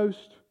was a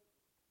ghost.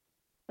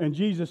 And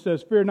Jesus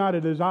says, "Fear not,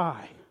 it is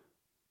I."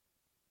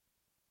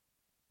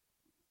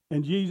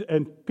 And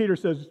Peter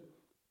says,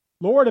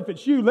 "Lord, if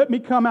it's you, let me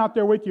come out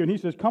there with you." And he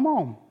says, "Come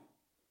on."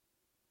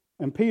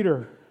 And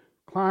Peter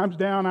climbs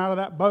down out of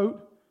that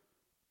boat.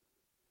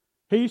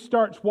 He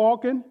starts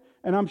walking.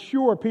 And I'm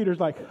sure Peter's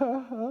like,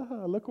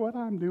 look what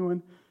I'm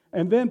doing.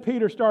 And then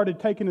Peter started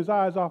taking his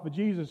eyes off of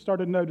Jesus,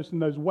 started noticing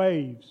those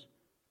waves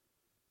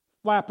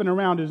flapping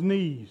around his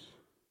knees.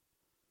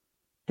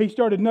 He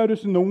started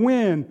noticing the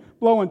wind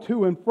blowing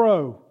to and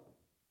fro.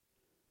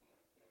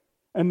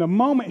 And the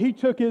moment he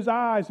took his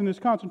eyes and his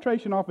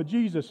concentration off of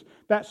Jesus,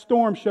 that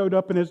storm showed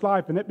up in his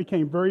life and it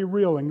became very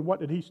real. And what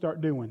did he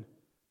start doing?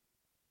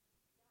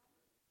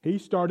 He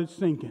started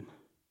sinking.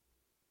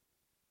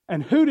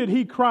 And who did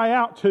he cry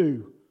out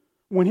to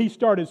when he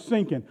started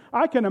sinking?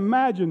 I can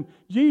imagine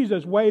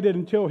Jesus waited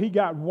until he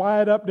got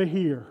wide up to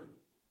here.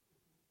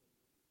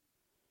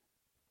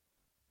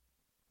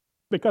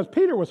 Because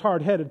Peter was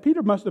hard-headed.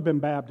 Peter must have been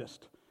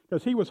Baptist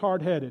because he was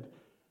hard-headed.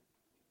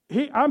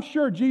 I'm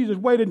sure Jesus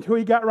waited until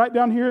he got right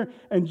down here,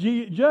 and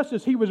just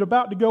as he was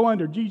about to go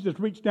under, Jesus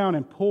reached down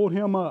and pulled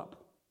him up.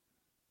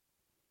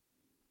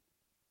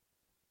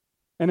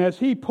 And as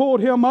he pulled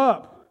him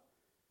up,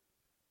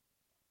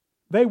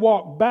 they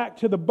walked back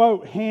to the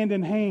boat hand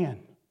in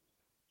hand.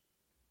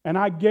 And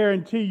I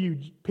guarantee you,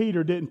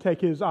 Peter didn't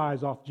take his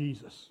eyes off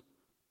Jesus.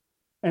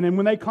 And then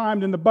when they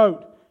climbed in the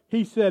boat,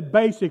 he said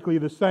basically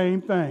the same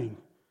thing.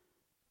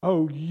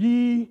 "Oh,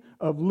 ye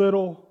of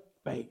little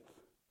faith."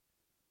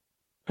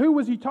 Who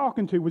was he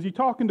talking to? Was he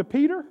talking to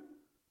Peter?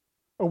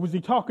 Or was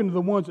he talking to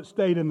the ones that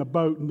stayed in the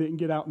boat and didn't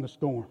get out in the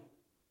storm?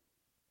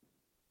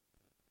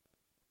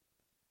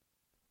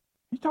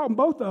 He's talking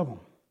both of them.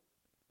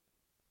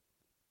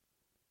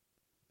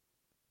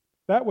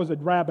 That was a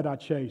rabbit I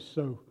chased,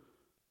 so.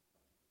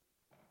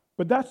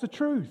 But that's the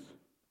truth.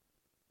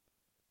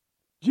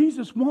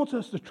 Jesus wants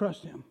us to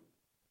trust Him.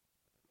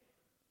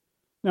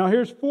 Now,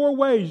 here's 4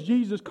 ways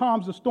Jesus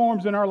calms the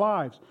storms in our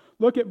lives.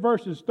 Look at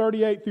verses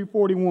 38 through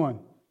 41.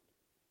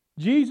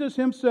 Jesus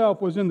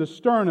Himself was in the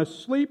stern,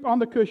 asleep on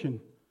the cushion.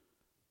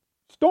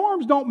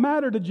 Storms don't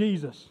matter to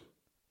Jesus.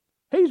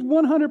 He's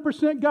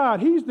 100%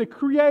 God. He's the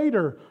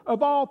creator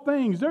of all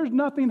things. There's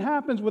nothing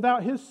happens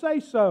without His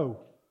say-so.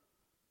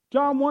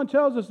 John 1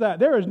 tells us that.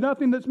 There is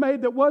nothing that's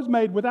made that was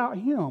made without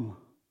Him.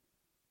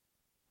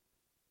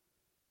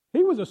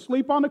 He was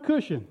asleep on the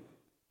cushion.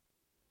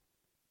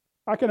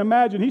 I can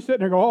imagine he's sitting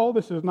there going, oh,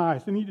 this is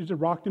nice. And he just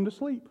rocked him to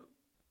sleep.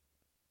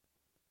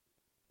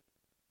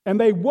 And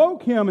they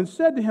woke him and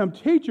said to him,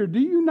 Teacher, do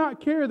you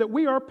not care that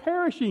we are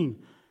perishing?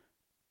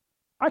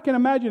 I can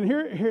imagine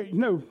here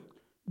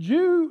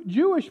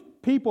Jewish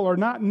people are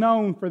not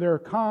known for their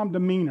calm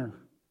demeanor.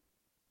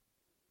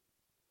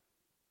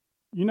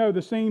 You know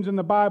the scenes in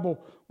the Bible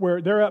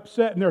where they're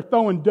upset and they're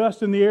throwing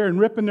dust in the air and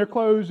ripping their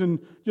clothes and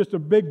just a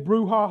big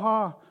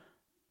brouhaha.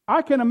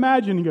 I can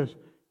imagine he goes,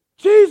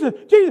 Jesus,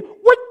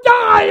 we're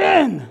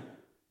dying!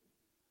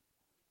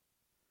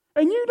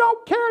 And you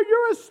don't care,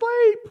 you're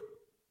asleep.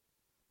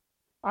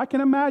 I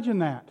can imagine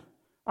that.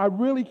 I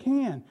really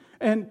can.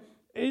 And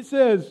it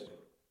says,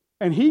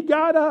 and he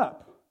got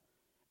up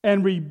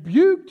and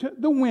rebuked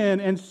the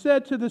wind and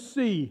said to the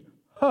sea,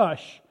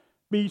 Hush,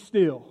 be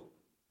still.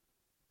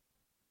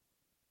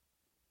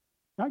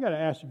 Now I got to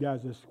ask you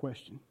guys this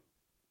question.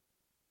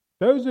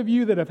 Those of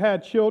you that have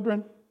had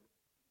children,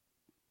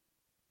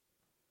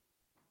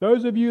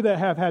 those of you that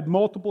have had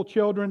multiple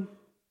children,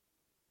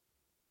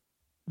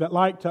 that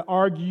like to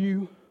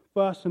argue,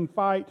 fuss, and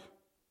fight,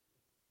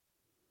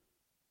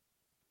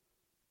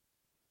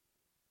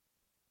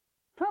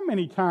 how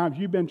many times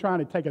you've been trying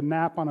to take a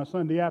nap on a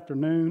Sunday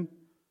afternoon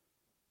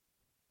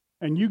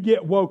and you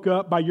get woke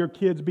up by your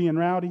kids being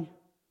rowdy?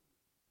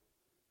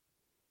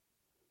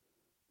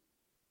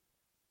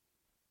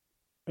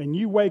 And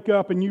you wake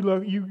up and you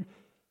look,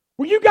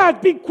 will you guys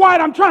be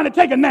quiet? I'm trying to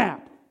take a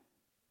nap.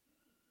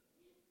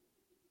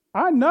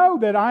 I know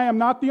that I am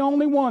not the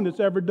only one that's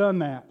ever done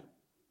that.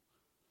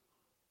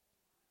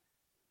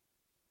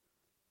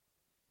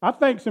 I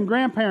think some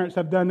grandparents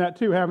have done that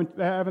too,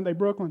 haven't they,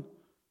 Brooklyn?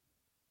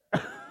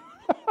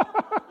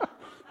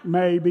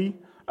 Maybe.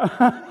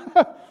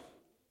 I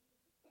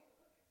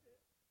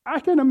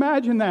can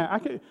imagine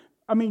that.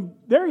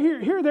 They're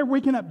here they're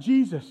waking up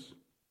Jesus.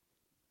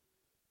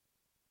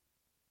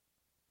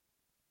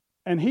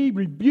 And he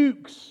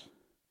rebukes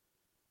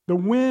the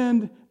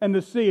wind and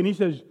the sea. And he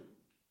says,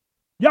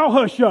 y'all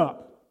hush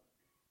up.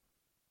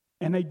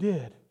 And they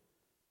did.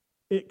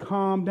 It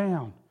calmed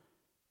down.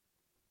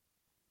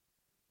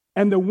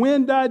 And the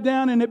wind died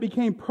down and it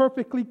became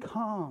perfectly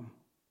calm.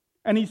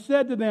 And he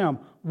said to them,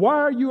 why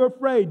are you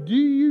afraid? Do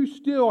you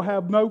still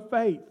have no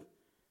faith?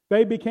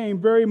 They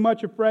became very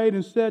much afraid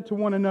and said to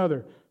one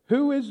another,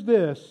 who is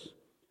this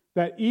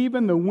that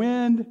even the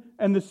wind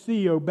and the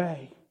sea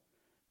obey?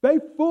 They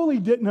fully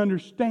didn't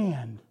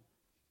understand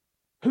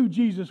who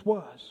Jesus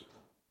was.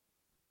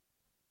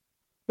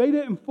 They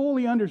didn't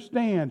fully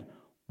understand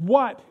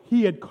what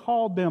He had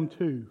called them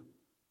to.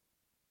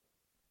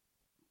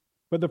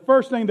 But the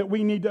first thing that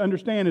we need to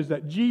understand is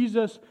that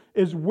Jesus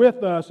is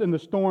with us in the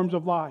storms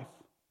of life.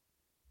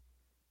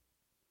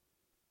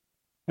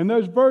 And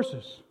those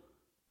verses,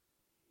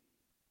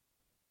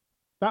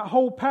 that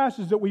whole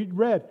passage that we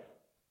read,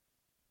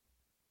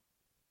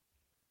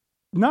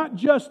 not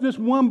just this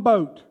one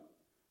boat,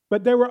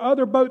 but there were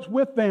other boats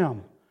with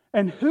them.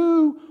 And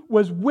who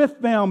was with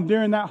them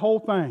during that whole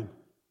thing?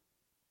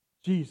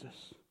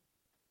 Jesus.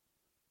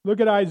 Look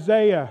at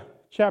Isaiah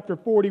chapter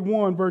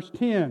 41, verse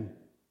 10.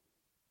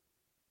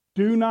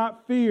 Do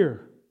not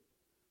fear,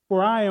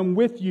 for I am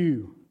with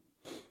you.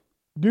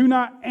 Do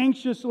not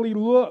anxiously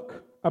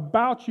look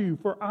about you,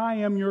 for I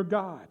am your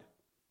God.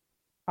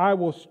 I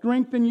will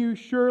strengthen you,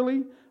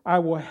 surely I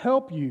will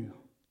help you.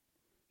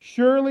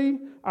 Surely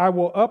I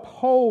will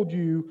uphold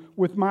you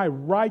with my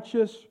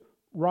righteous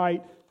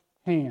right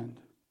hand.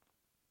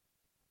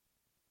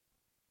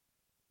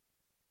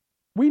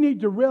 We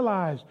need to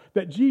realize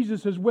that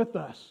Jesus is with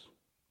us.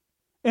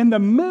 In the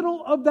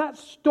middle of that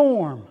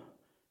storm,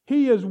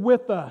 He is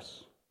with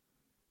us.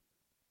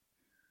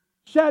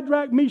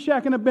 Shadrach,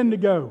 Meshach, and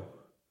Abednego.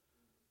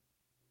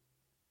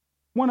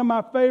 One of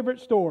my favorite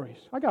stories.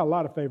 I got a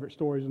lot of favorite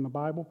stories in the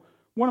Bible.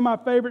 One of my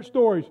favorite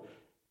stories.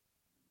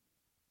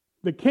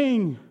 The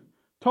king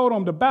told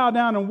them to bow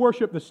down and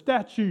worship the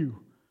statue.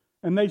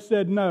 And they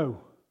said no.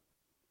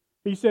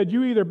 He said,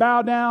 you either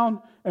bow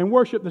down and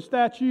worship the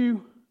statue,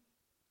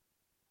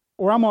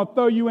 or I'm going to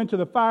throw you into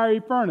the fiery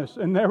furnace.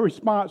 And their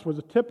response was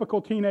a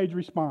typical teenage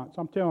response,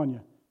 I'm telling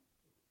you.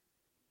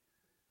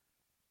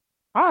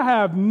 I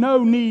have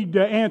no need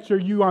to answer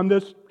you on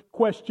this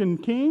question,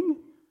 King,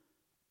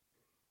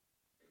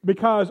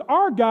 because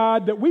our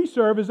God that we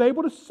serve is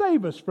able to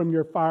save us from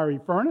your fiery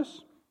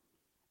furnace.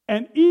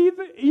 And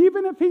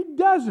even if He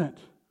doesn't,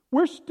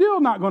 we're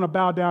still not going to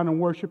bow down and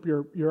worship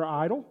your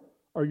idol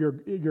or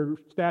your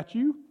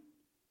statue.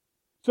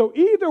 So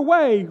either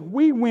way,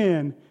 we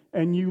win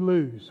and you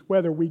lose.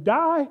 Whether we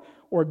die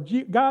or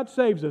God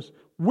saves us,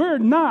 we're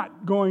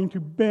not going to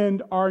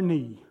bend our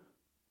knee.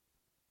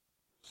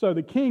 So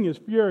the king is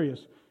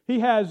furious. He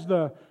has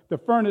the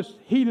furnace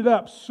heated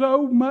up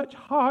so much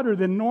hotter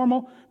than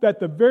normal that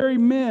the very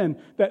men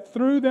that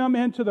threw them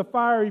into the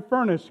fiery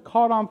furnace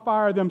caught on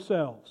fire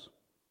themselves.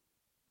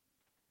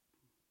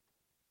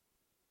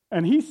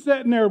 And he's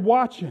sitting there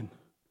watching.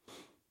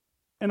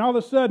 And all of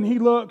a sudden he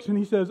looks and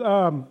he says,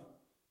 how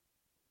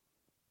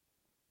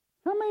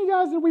many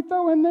guys did we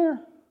throw in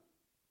there?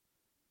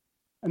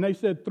 And they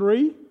said,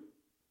 3.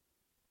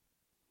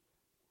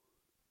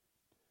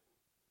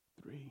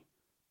 3.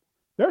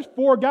 There's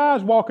 4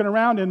 guys walking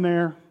around in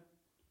there,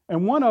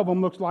 and one of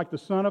them looks like the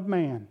Son of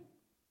Man.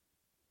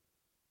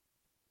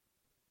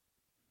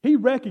 He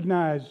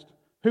recognized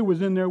who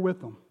was in there with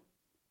them.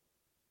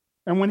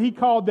 And when he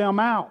called them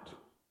out,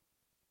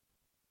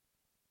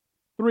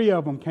 3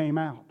 of them came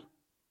out.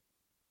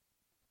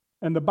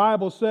 And the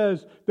Bible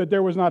says that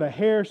there was not a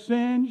hair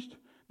singed.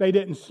 They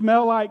didn't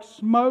smell like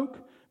smoke.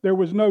 There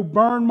was no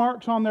burn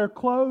marks on their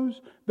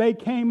clothes. They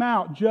came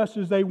out just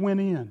as they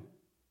went in.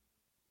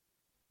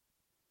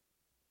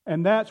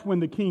 And that's when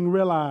the king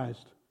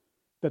realized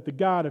that the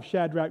God of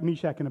Shadrach,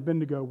 Meshach, and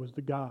Abednego was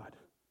the God.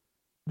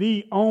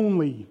 The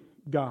only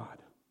God.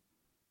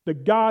 The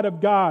God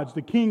of gods,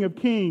 the King of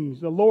kings,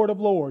 the Lord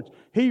of lords.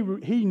 He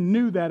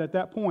knew that at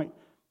that point.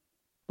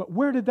 But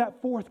where did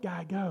that 4th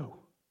guy go?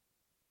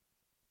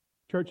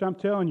 Church, I'm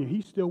telling you,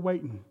 he's still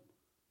waiting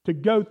to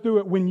go through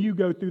it when you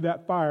go through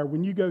that fire,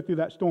 when you go through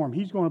that storm.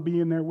 He's going to be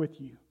in there with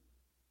you.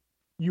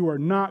 You are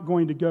not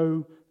going to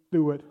go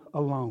through it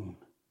alone.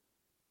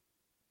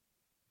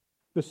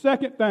 The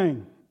second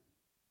thing,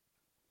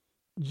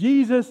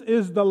 Jesus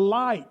is the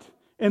light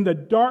in the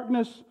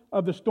darkness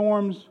of the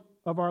storms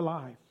of our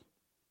lives.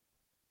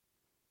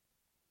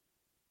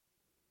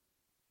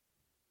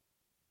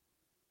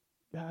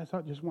 Guys,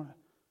 I just want to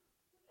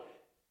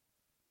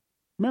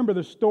remember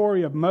the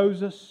story of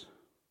Moses.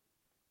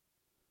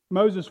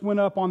 Moses went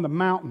up on the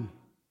mountain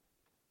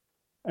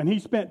and he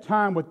spent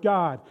time with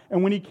God.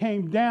 And when he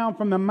came down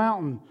from the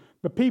mountain,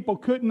 the people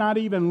could not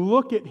even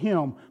look at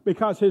him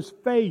because his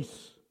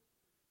face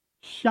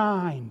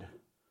shined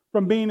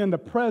from being in the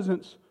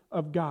presence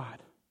of God.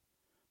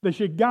 The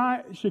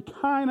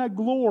Shekinah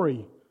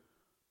glory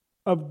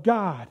of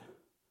God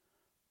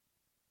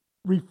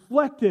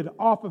reflected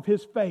off of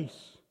his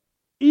face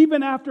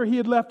even after he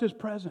had left his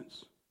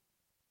presence.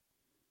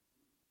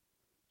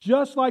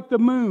 Just like the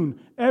moon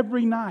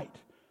every night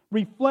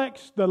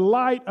reflects the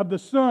light of the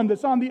sun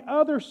that's on the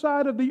other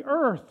side of the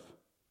earth.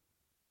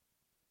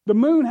 The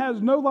moon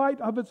has no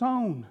light of its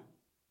own,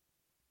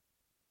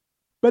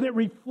 but it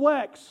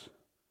reflects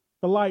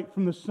the light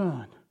from the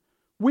sun.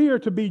 We are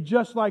to be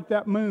just like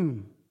that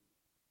moon.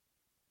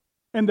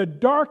 In the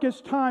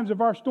darkest times of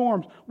our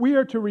storms, we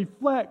are to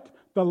reflect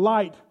the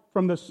light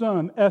from the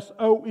sun,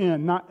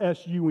 S-O-N, not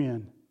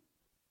S-U-N.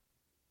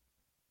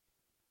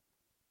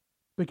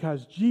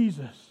 Because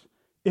Jesus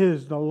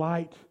is the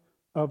light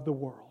of the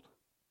world.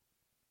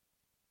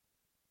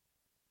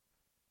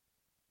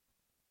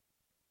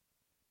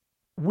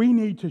 We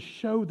need to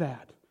show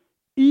that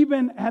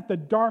even at the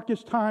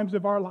darkest times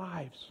of our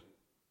lives.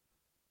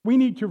 We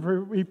need to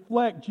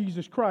reflect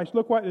Jesus Christ.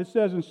 Look what it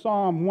says in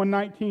Psalm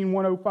 119,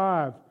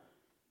 105.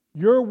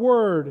 Your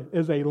word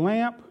is a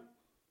lamp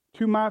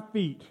to my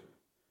feet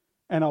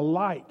and a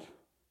light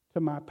to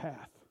my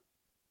path.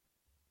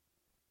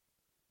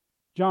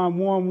 John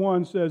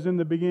 1:1 says, in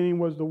the beginning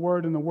was the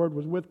Word, and the Word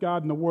was with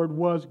God, and the Word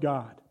was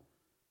God.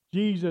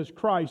 Jesus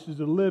Christ is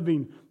the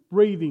living,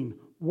 breathing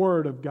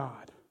Word of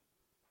God,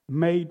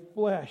 made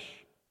flesh.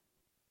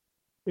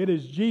 It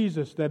is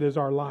Jesus that is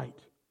our light.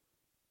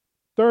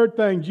 Third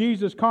thing,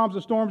 Jesus calms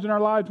the storms in our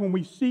lives when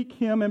we seek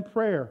Him in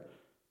prayer.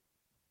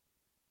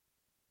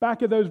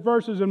 Back at those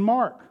verses in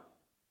Mark,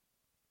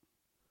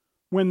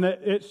 when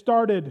it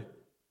started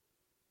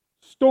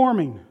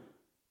storming,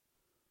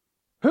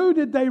 who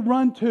did they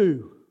run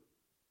to?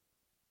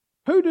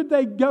 Who did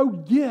they go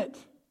get?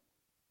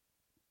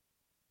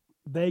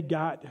 They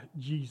got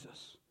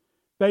Jesus.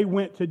 They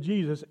went to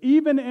Jesus.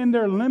 Even in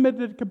their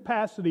limited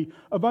capacity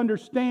of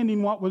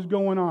understanding what was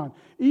going on,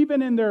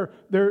 even in their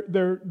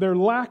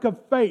lack of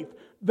faith,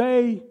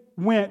 they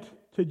went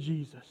to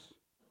Jesus.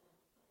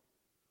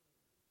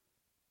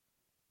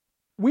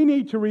 We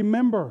need to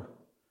remember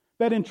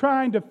that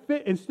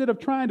instead of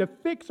trying to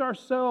fix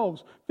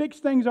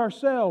things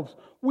ourselves,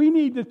 we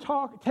need to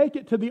take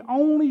it to the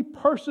only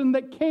person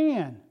that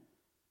can.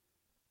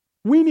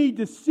 We need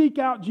to seek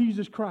out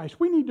Jesus Christ.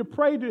 We need to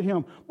pray to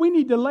Him. We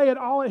need to lay it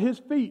all at His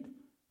feet.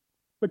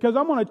 Because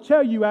I'm going to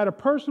tell you out of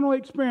personal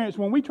experience,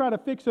 when we try to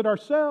fix it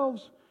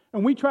ourselves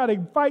and we try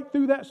to fight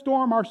through that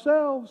storm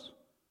ourselves,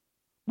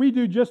 we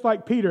do just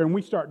like Peter and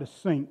we start to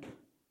sink.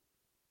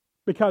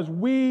 Because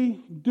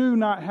we do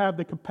not have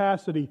the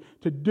capacity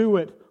to do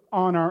it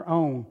on our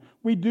own.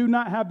 We do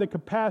not have the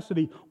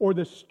capacity or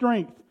the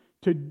strength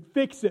to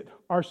fix it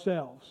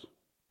ourselves.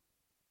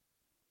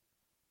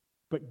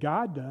 But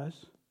God does,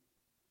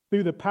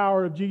 through the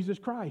power of Jesus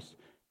Christ.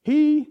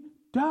 He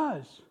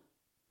does.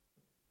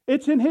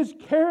 It's in His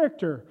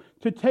character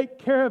to take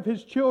care of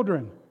His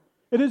children.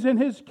 It is in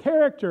His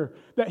character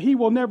that He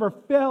will never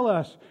fail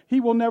us.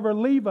 He will never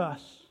leave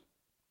us.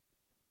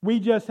 We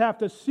just have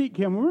to seek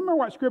Him. Remember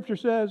what Scripture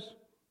says?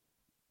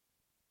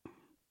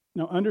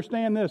 Now,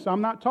 understand this.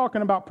 I'm not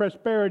talking about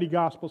prosperity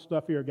gospel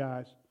stuff here,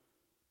 guys.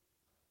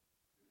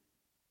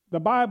 The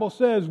Bible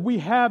says we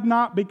have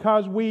not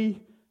because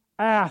we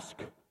ask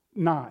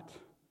not.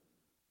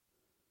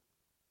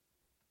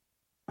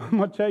 I'm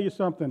going to tell you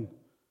something.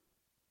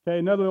 Okay,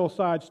 another little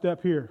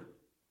sidestep here.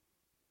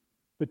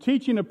 The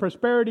teaching of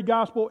prosperity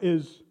gospel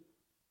is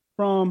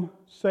from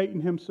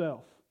Satan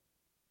himself.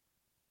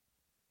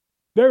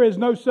 There is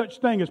no such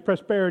thing as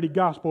prosperity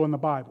gospel in the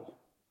Bible.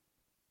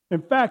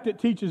 In fact, it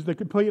teaches the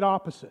complete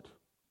opposite.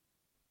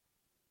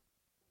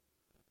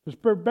 The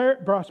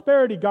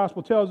prosperity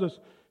gospel tells us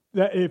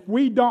that if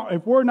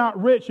we're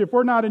not rich, if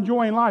we're not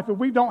enjoying life, if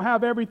we don't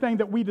have everything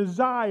that we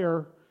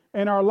desire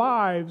in our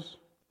lives,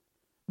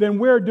 then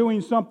we're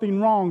doing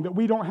something wrong, that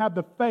we don't have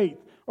the faith,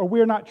 or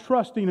we're not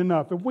trusting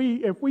enough. If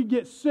we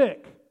get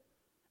sick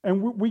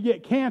and we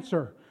get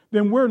cancer,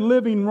 then we're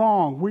living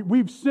wrong.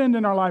 We've sinned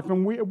in our life,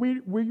 and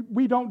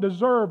we don't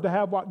deserve to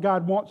have what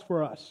God wants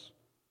for us.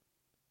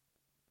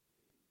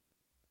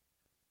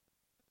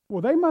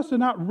 Well, they must have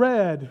not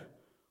read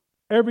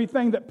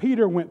everything that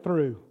Peter went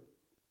through.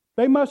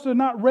 They must have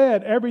not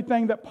read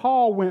everything that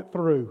Paul went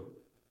through.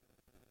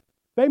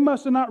 They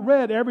must have not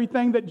read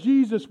everything that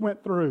Jesus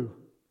went through.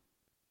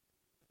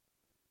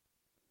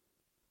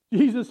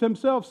 Jesus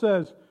Himself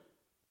says,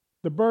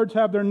 the birds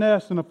have their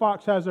nests and the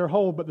fox has their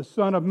hole, but the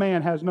Son of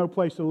Man has no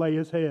place to lay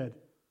His head.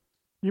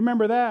 You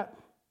remember that?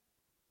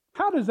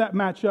 How does that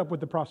match up with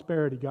the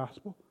prosperity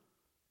gospel?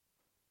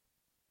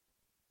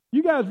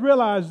 You guys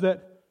realize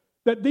that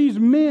these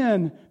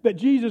men that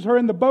Jesus are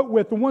in the boat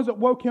with, the ones that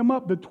woke Him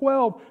up, the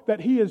 12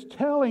 that He is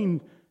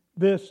telling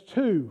this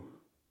to,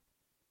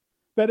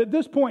 that at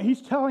this point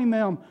He's telling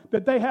them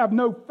that they have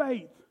no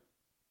faith.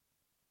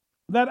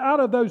 That out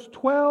of those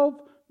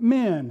 12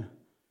 men,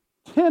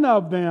 10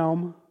 of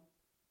them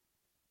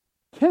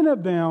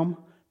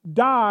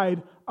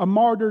died a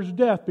martyr's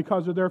death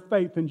because of their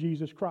faith in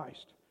Jesus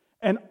Christ.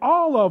 And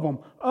all of them,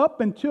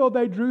 up until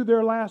they drew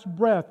their last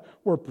breath,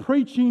 were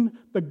preaching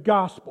the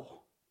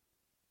gospel.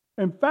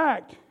 In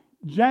fact,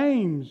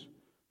 James,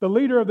 the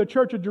leader of the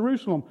church of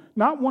Jerusalem,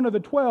 not one of the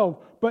 12,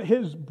 but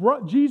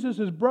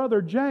Jesus'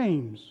 brother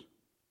James,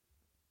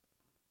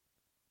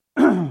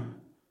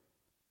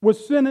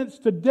 was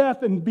sentenced to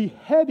death and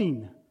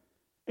beheading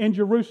in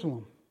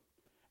Jerusalem.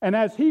 And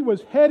as he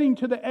was heading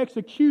to the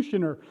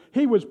executioner,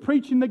 he was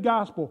preaching the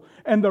gospel.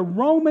 And the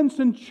Roman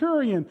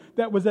centurion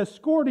that was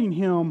escorting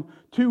him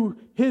to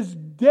his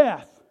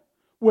death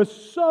was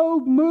so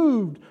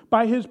moved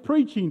by his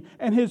preaching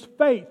and his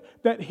faith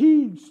that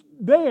he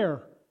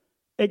there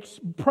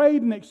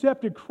prayed and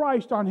accepted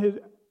Christ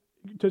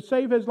to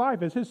save his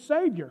life as his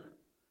Savior.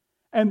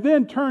 And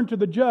then turned to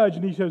the judge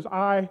and he says,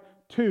 I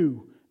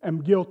too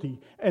am guilty.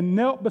 And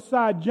knelt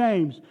beside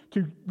James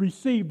to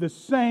receive the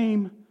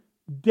same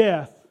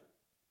death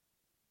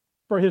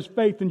for his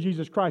faith in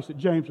Jesus Christ that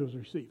James was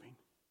receiving.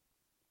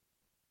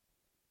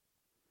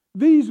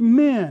 These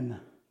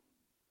men,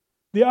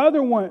 the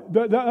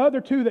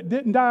other two that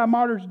didn't die a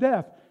martyr's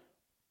death,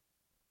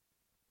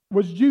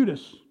 was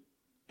Judas.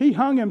 He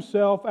hung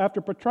himself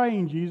after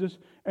betraying Jesus,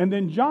 and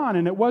then John,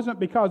 and it wasn't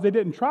because they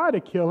didn't try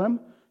to kill him,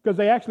 because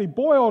they actually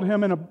boiled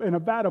him in a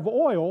vat of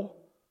oil,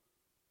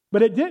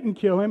 but it didn't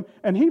kill him,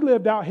 and he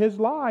lived out his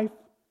life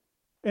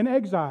in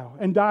exile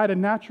and died a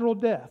natural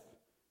death.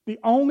 The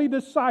only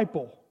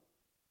disciple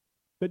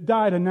that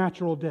died a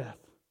natural death.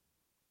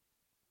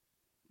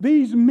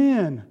 These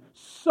men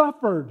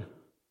suffered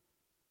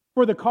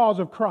for the cause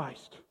of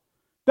Christ.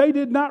 They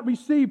did not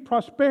receive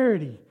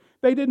prosperity.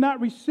 They did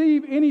not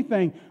receive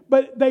anything,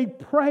 but they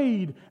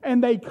prayed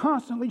and they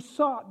constantly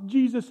sought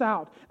Jesus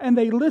out and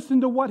they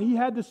listened to what He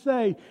had to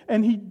say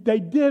and they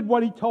did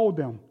what He told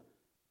them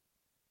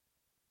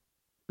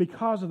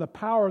because of the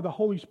power of the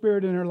Holy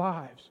Spirit in their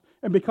lives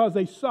and because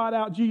they sought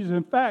out Jesus.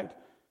 In fact,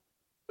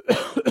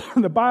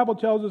 the Bible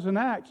tells us in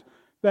Acts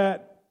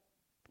that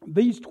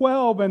these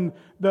 12 and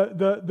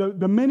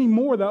the many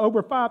more, the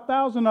over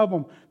 5,000 of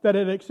them that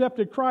had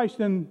accepted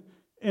Christ on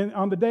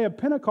the day of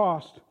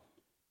Pentecost,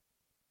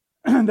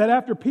 that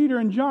after Peter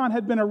and John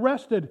had been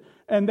arrested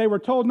and they were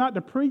told not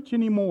to preach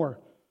anymore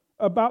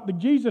about the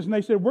Jesus, and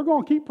they said, we're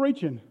going to keep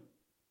preaching.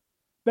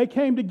 They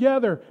came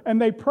together and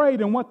they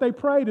prayed, and what they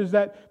prayed is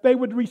that they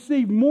would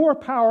receive more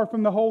power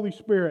from the Holy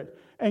Spirit.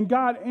 And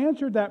God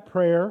answered that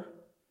prayer,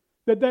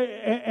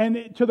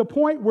 and to the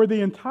point where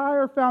the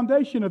entire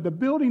foundation of the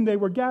building they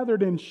were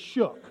gathered in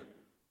shook.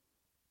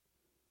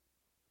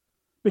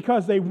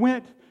 Because they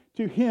went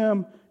to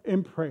Him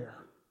in prayer.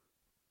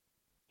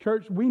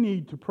 Church, we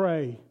need to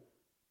pray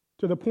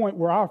to the point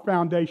where our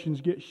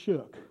foundations get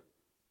shook.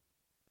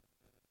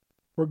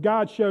 Where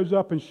God shows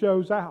up and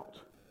shows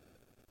out.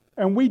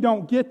 And we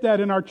don't get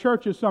that in our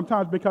churches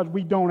sometimes because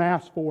we don't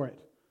ask for it.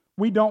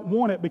 We don't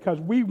want it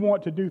because we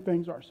want to do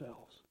things ourselves.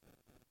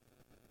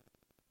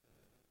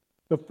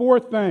 The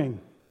fourth thing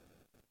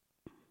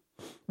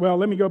Well,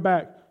 let me go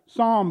back.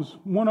 Psalms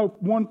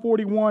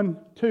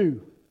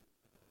 141:2.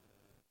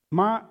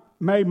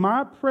 May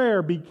my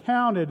prayer be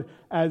counted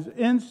as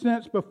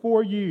incense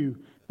before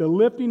you, the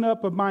lifting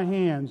up of my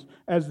hands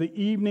as the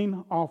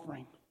evening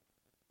offering.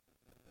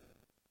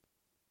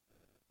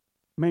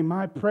 May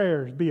my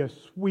prayers be a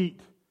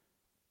sweet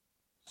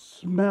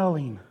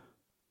smelling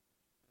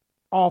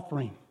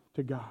offering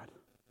to God.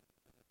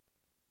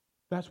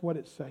 That's what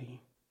it's saying.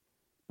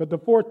 But the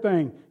fourth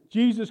thing,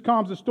 Jesus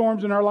calms the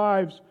storms in our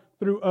lives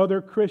through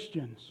other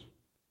Christians.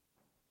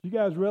 You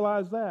guys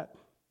realize that?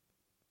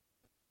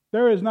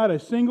 There is not a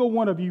single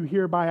one of you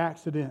here by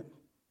accident.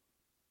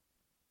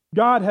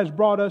 God has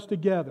brought us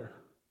together.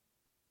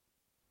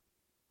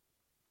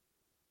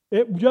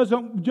 It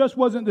just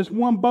wasn't this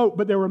one boat,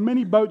 but there were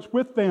many boats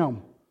with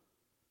them.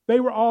 They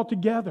were all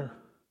together.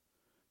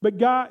 But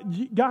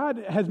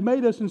God has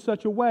made us in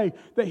such a way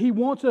that He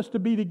wants us to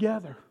be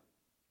together.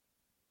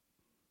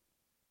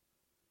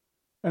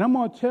 And I'm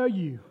going to tell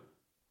you,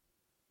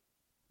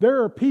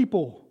 there are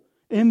people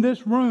in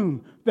this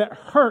room that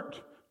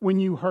hurt when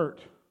you hurt.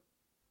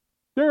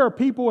 There are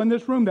people in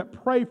this room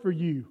that pray for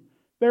you.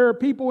 There are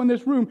people in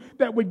this room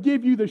that would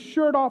give you the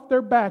shirt off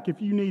their back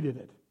if you needed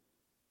it.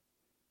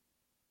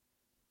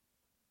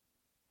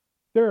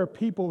 There are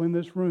people in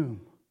this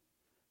room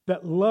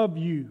that love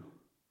you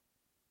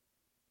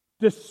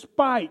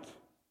despite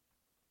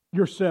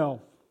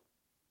yourself.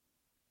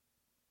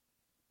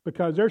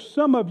 Because there's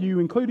some of you,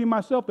 including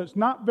myself, that's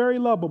not very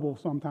lovable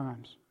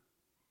sometimes.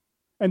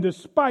 And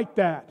despite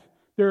that,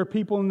 there are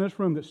people in this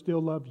room that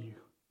still love you.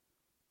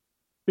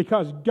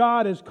 Because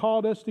God has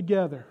called us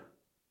together.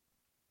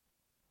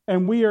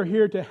 And we are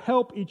here to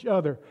help each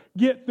other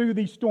get through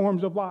these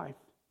storms of life.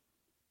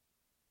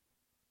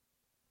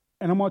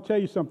 And I'm going to tell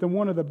you something.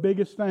 One of the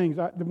biggest things,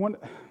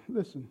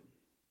 listen.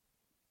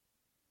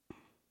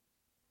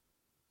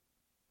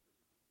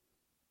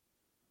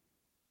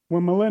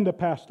 When Melinda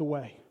passed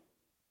away,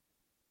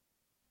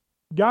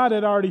 God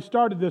had already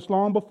started this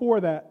long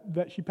before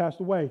that she passed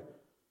away.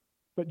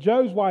 But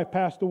Joe's wife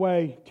passed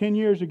away 10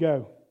 years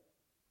ago,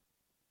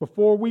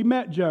 before we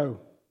met Joe.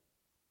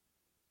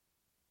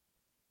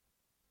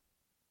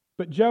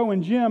 But Joe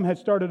and Jim had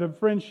started a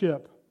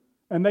friendship,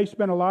 and they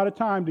spent a lot of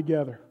time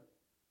together.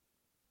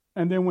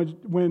 And then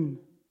when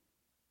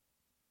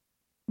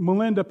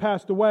Melinda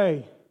passed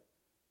away,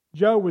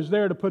 Joe was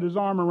there to put his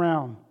arm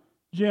around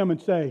Jim and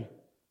say,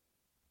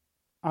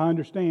 I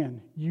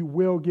understand. You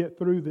will get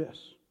through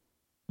this.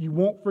 You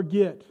won't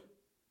forget,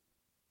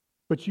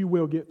 but you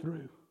will get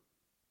through.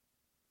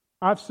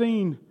 I've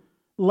seen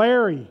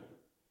Larry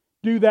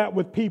do that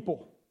with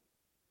people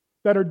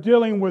that are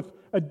dealing with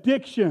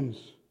addictions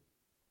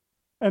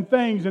and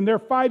things, and they're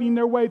fighting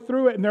their way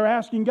through it, and they're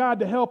asking God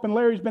to help, and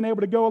Larry's been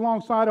able to go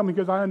alongside them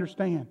because I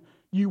understand.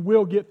 You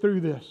will get through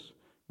this.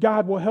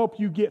 God will help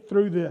you get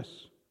through this.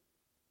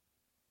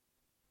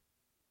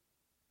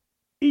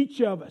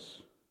 Each of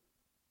us.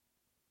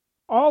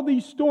 All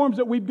these storms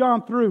that we've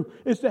gone through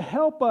is to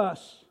help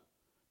us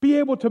be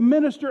able to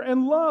minister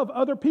and love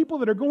other people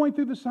that are going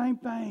through the same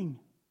thing.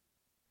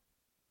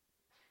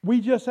 We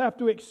just have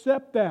to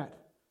accept that.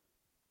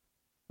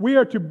 We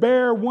are to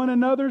bear one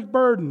another's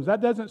burdens.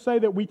 That doesn't say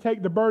that we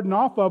take the burden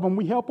off of them.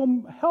 We help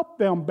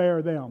them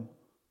bear them.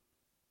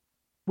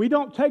 We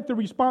don't take the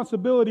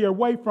responsibility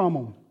away from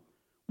them.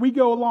 We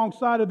go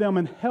alongside of them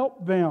and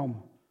help them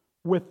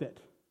with it.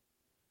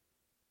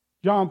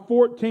 John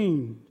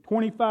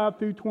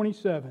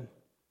 14:25-27.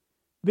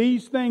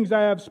 These things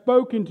I have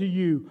spoken to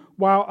you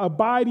while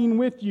abiding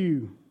with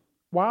you.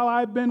 While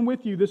I've been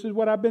with you, this is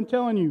what I've been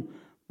telling you.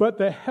 But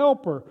the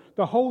Helper,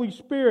 the Holy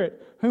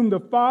Spirit, whom the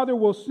Father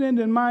will send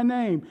in my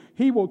name,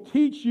 He will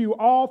teach you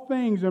all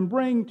things and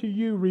bring to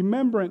you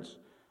remembrance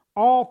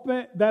all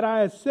that I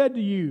have said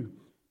to you.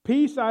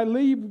 Peace I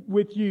leave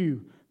with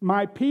you.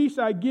 My peace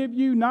I give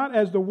you, not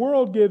as the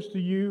world gives to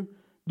you,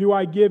 do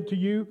I give to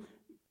you.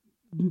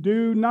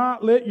 Do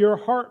not let your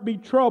heart be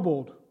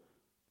troubled,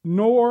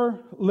 nor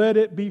let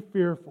it be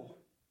fearful.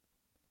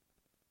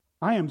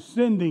 I am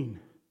sending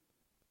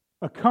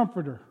a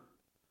comforter.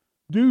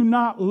 Do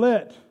not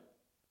let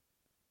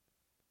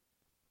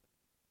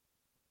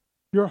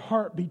your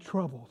heart be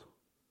troubled.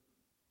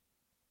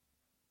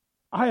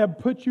 I have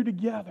put you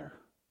together.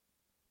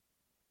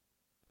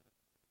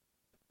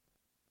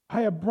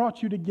 I have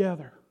brought you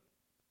together.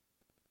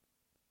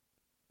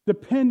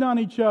 Depend on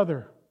each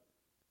other.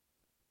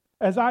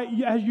 As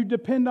you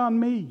depend on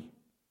me.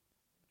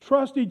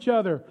 Trust each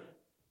other.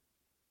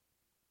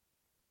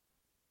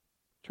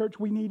 Church,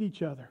 we need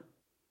each other.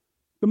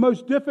 The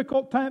most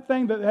difficult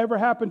thing that ever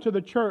happened to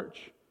the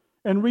church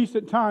in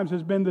recent times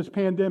has been this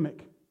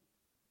pandemic.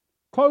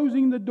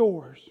 Closing the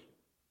doors.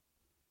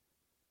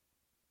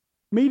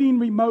 Meeting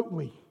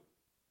remotely.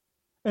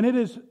 And it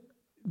is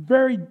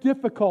very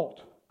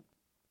difficult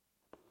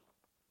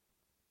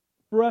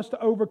for us to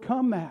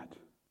overcome that.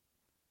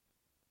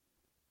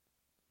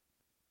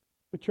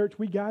 But church,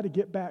 we got to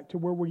get back to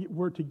where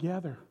we're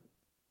together.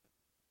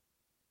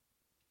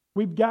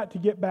 We've got to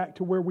get back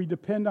to where we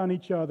depend on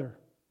each other.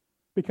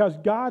 Because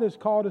God has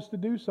called us to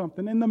do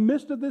something. In the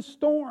midst of this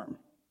storm,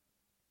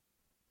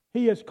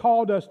 He has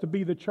called us to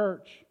be the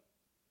church,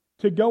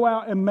 to go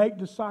out and make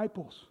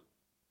disciples.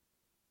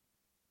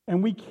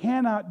 And we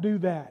cannot do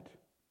that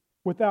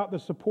without the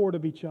support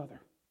of each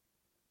other.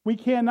 We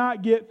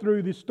cannot get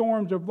through the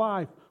storms of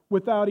life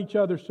without each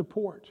other's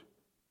support.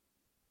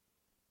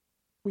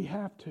 We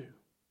have to.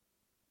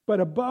 But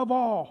above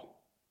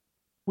all,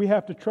 we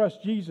have to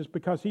trust Jesus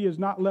because He has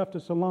not left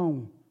us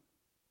alone.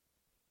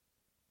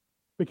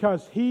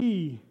 Because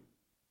He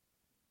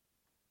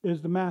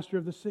is the master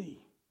of the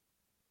sea.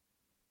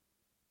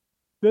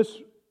 This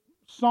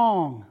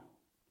song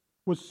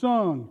was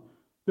sung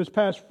this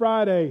past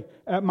Friday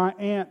at my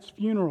aunt's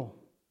funeral.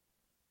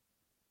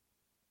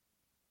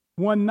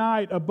 One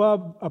night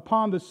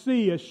upon the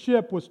sea, a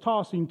ship was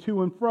tossing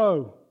to and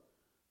fro.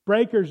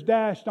 Breakers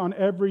dashed on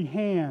every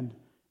hand.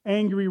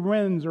 Angry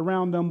winds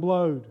around them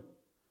blowed.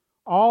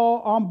 All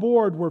on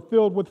board were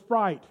filled with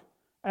fright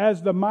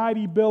as the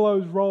mighty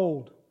billows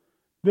rolled.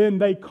 Then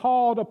they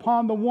called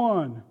upon the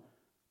one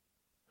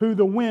who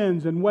the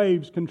winds and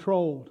waves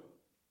controlled.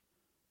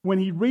 When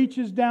He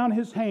reaches down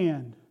His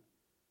hand,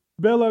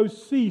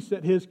 billows cease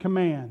at His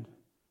command.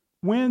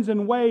 Winds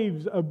and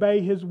waves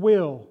obey His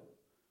will.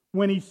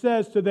 When He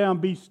says to them,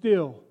 be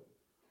still.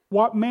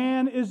 What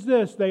man is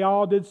this, they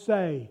all did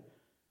say,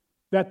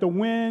 that the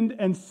wind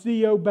and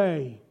sea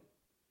obey?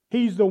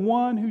 He's the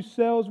one who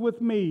sails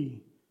with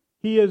me.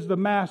 He is the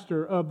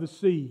master of the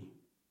sea.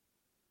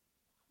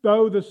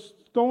 Though the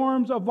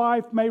storms of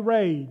life may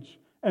rage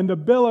and the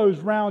billows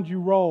round you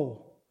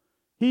roll,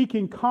 He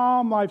can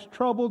calm life's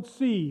troubled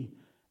sea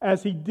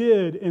as He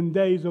did in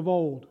days of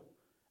old.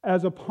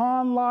 As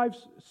upon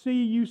life's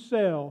sea you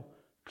sail,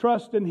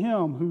 trust in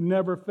Him who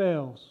never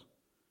fails.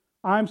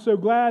 I'm so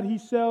glad He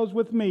sails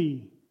with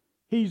me.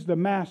 He's the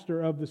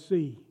master of the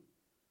sea.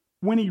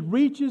 When He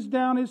reaches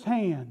down His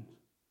hand,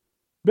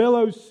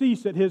 billows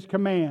cease at His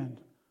command.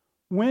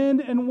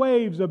 Wind and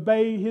waves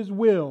obey His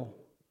will.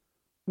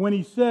 When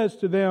He says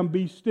to them,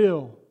 be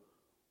still.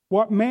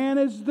 What man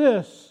is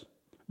this?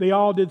 They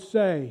all did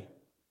say,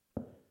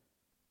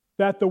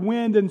 that the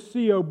wind and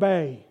sea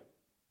obey.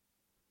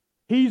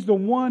 He's the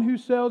one who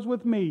sails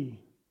with me.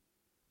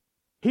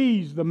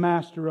 He's the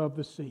master of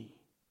the sea.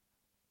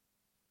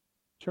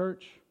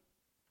 Church,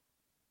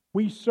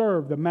 we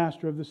serve the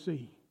master of the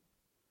sea.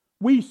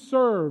 We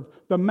serve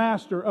the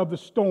master of the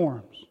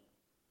storms.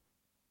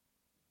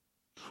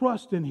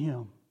 Trust in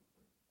Him.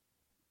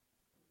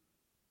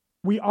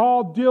 We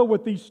all deal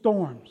with these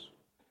storms,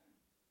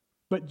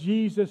 but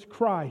Jesus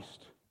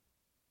Christ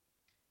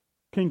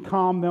can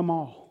calm them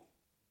all.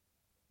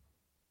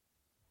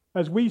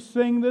 As we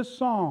sing this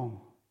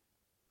song,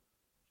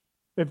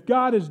 if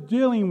God is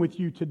dealing with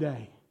you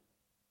today,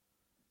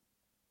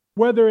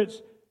 whether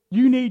it's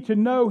you need to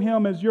know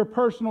Him as your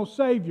personal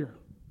Savior,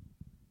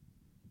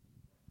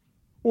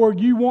 or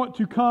you want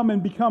to come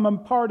and become a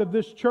part of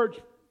this church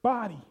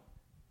body,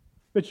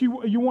 that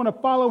you want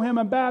to follow Him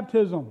in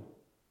baptism,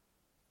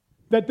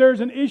 that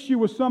there's an issue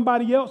with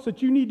somebody else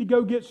that you need to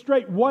go get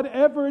straight,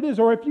 whatever it is,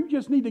 or if you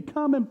just need to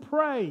come and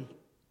pray,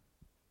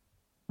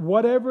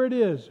 whatever it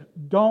is,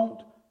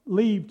 don't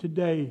leave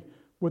today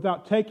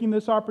without taking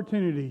this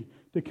opportunity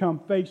to come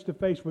face to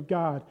face with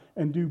God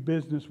and do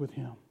business with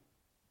Him.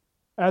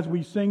 As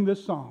we sing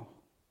this song,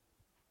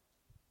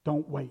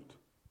 don't wait.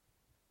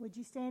 Would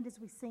you stand as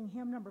we sing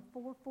hymn number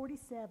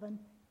 447,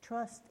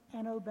 Trust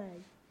and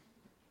Obey?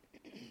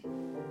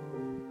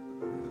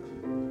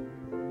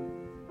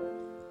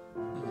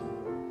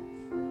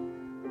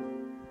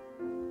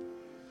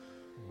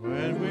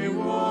 When we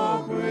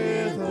walk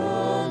with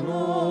the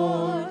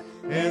Lord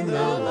in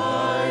the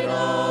light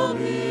of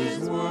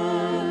His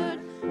word,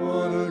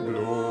 what a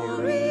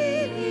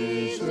glory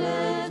He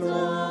sheds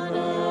on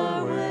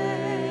our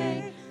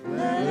way.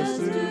 Let us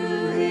do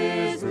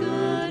His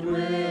good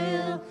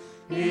will.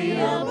 He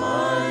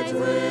abides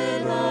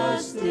with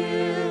us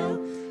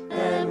still,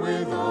 and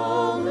with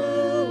all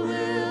who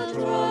will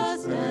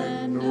trust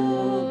and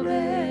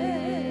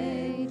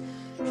obey.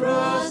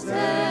 Trust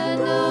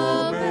and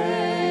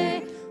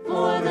obey,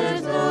 for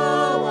there's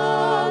no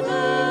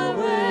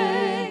other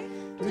way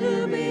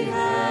to be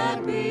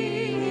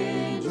happy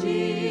in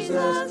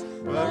Jesus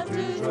but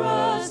to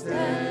trust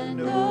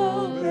and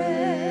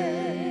obey.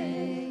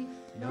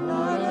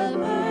 Not a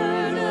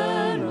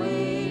burden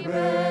we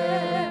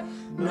bear,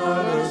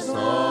 not a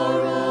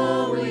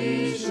sorrow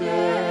we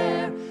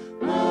share,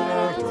 but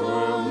our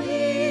toil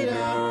we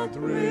doth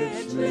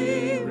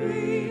richly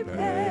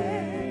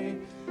repay.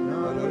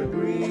 Not a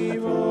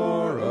grief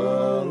or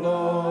a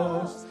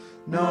loss,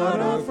 not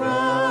a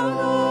frown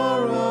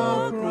or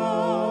a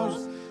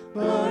cross,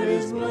 but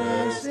is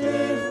blessed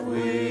if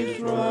we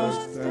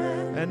trust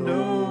and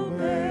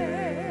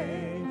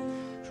obey.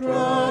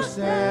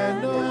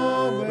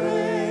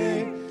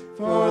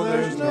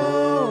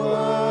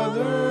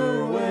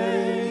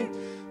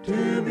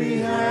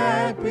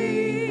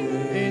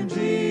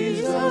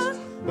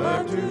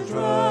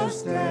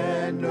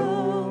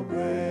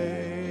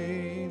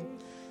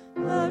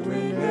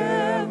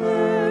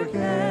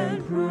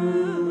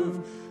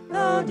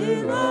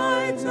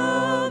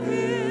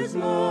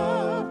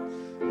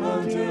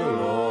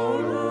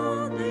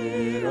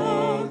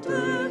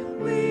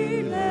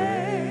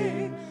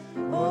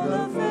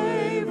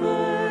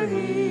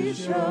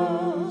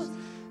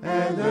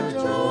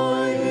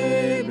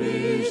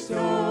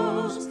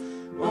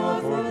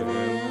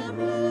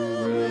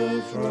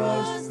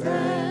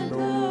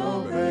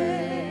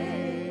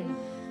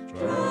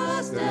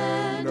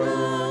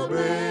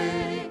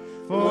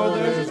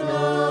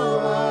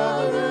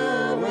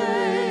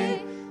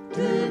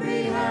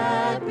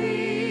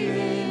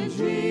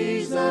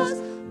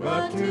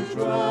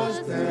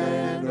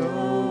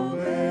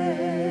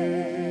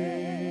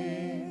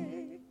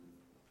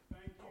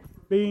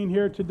 being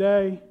here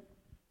today.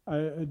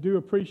 I do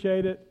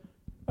appreciate it.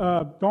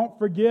 Don't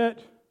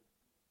forget,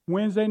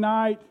 Wednesday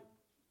night,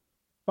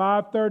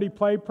 5:30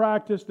 play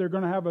practice. They're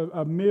going to have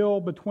a meal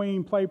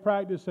between play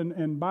practice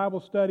and Bible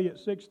study at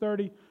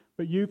 6:30.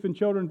 But youth and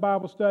children's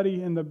Bible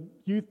study in the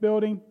youth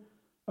building.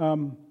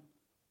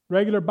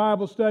 Regular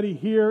Bible study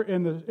here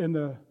in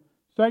the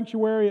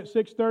sanctuary at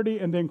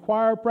 6:30, and then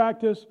choir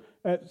practice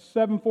at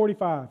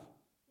 7:45.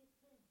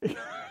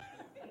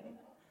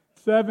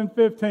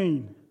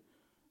 7:15.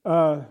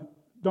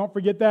 Don't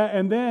forget that.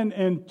 And then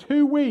in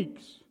 2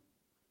 weeks,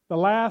 the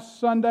last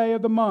Sunday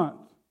of the month,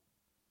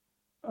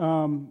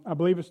 I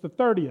believe it's the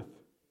 30th.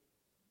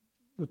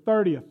 The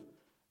 30th.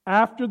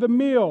 After the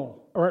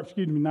meal, or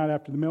excuse me, not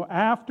after the meal,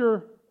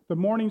 after the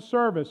morning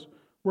service,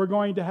 we're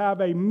going to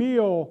have a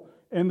meal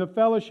in the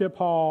fellowship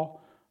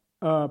hall,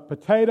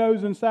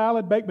 potatoes and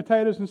salad, baked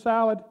potatoes and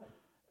salad.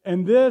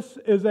 And this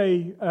is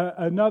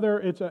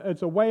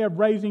it's a way of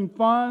raising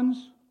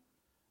funds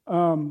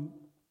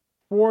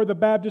for the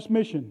Baptist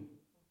mission.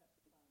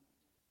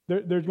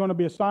 There's going to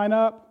be a sign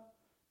up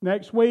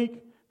next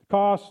week. The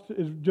cost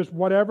is just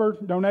whatever,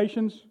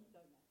 donations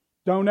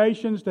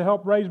to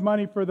help raise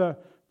money for the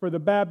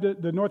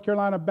North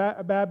Carolina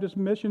Baptist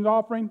Missions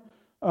offering.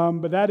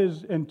 But that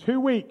is in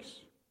 2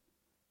 weeks.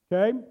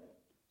 Okay?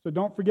 So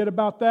don't forget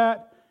about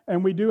that.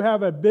 And we do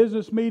have a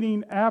business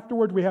meeting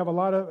afterwards. We have a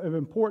lot of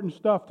important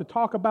stuff to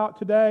talk about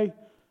today.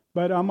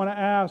 But I'm going to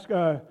ask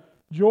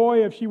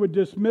Joy if she would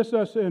dismiss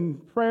us in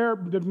prayer,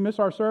 dismiss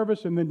our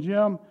service, and then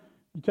Jim,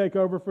 you take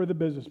over for the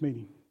business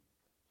meeting.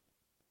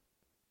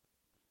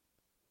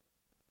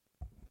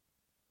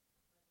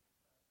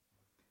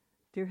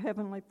 Dear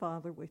Heavenly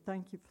Father, we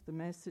thank you for the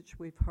message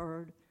we've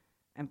heard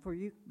and for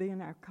you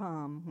being our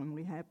calm when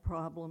we have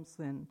problems,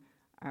 and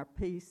our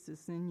peace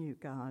is in you,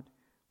 God.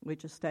 We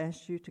just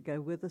ask you to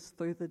go with us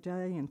through the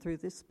day and through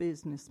this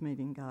business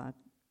meeting, God.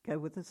 Go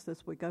with us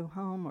as we go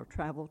home or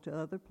travel to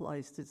other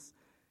places,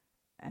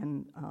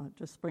 and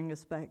just bring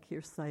us back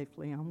here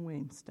safely on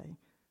Wednesday.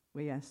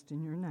 We ask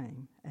in your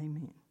name.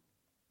 Amen.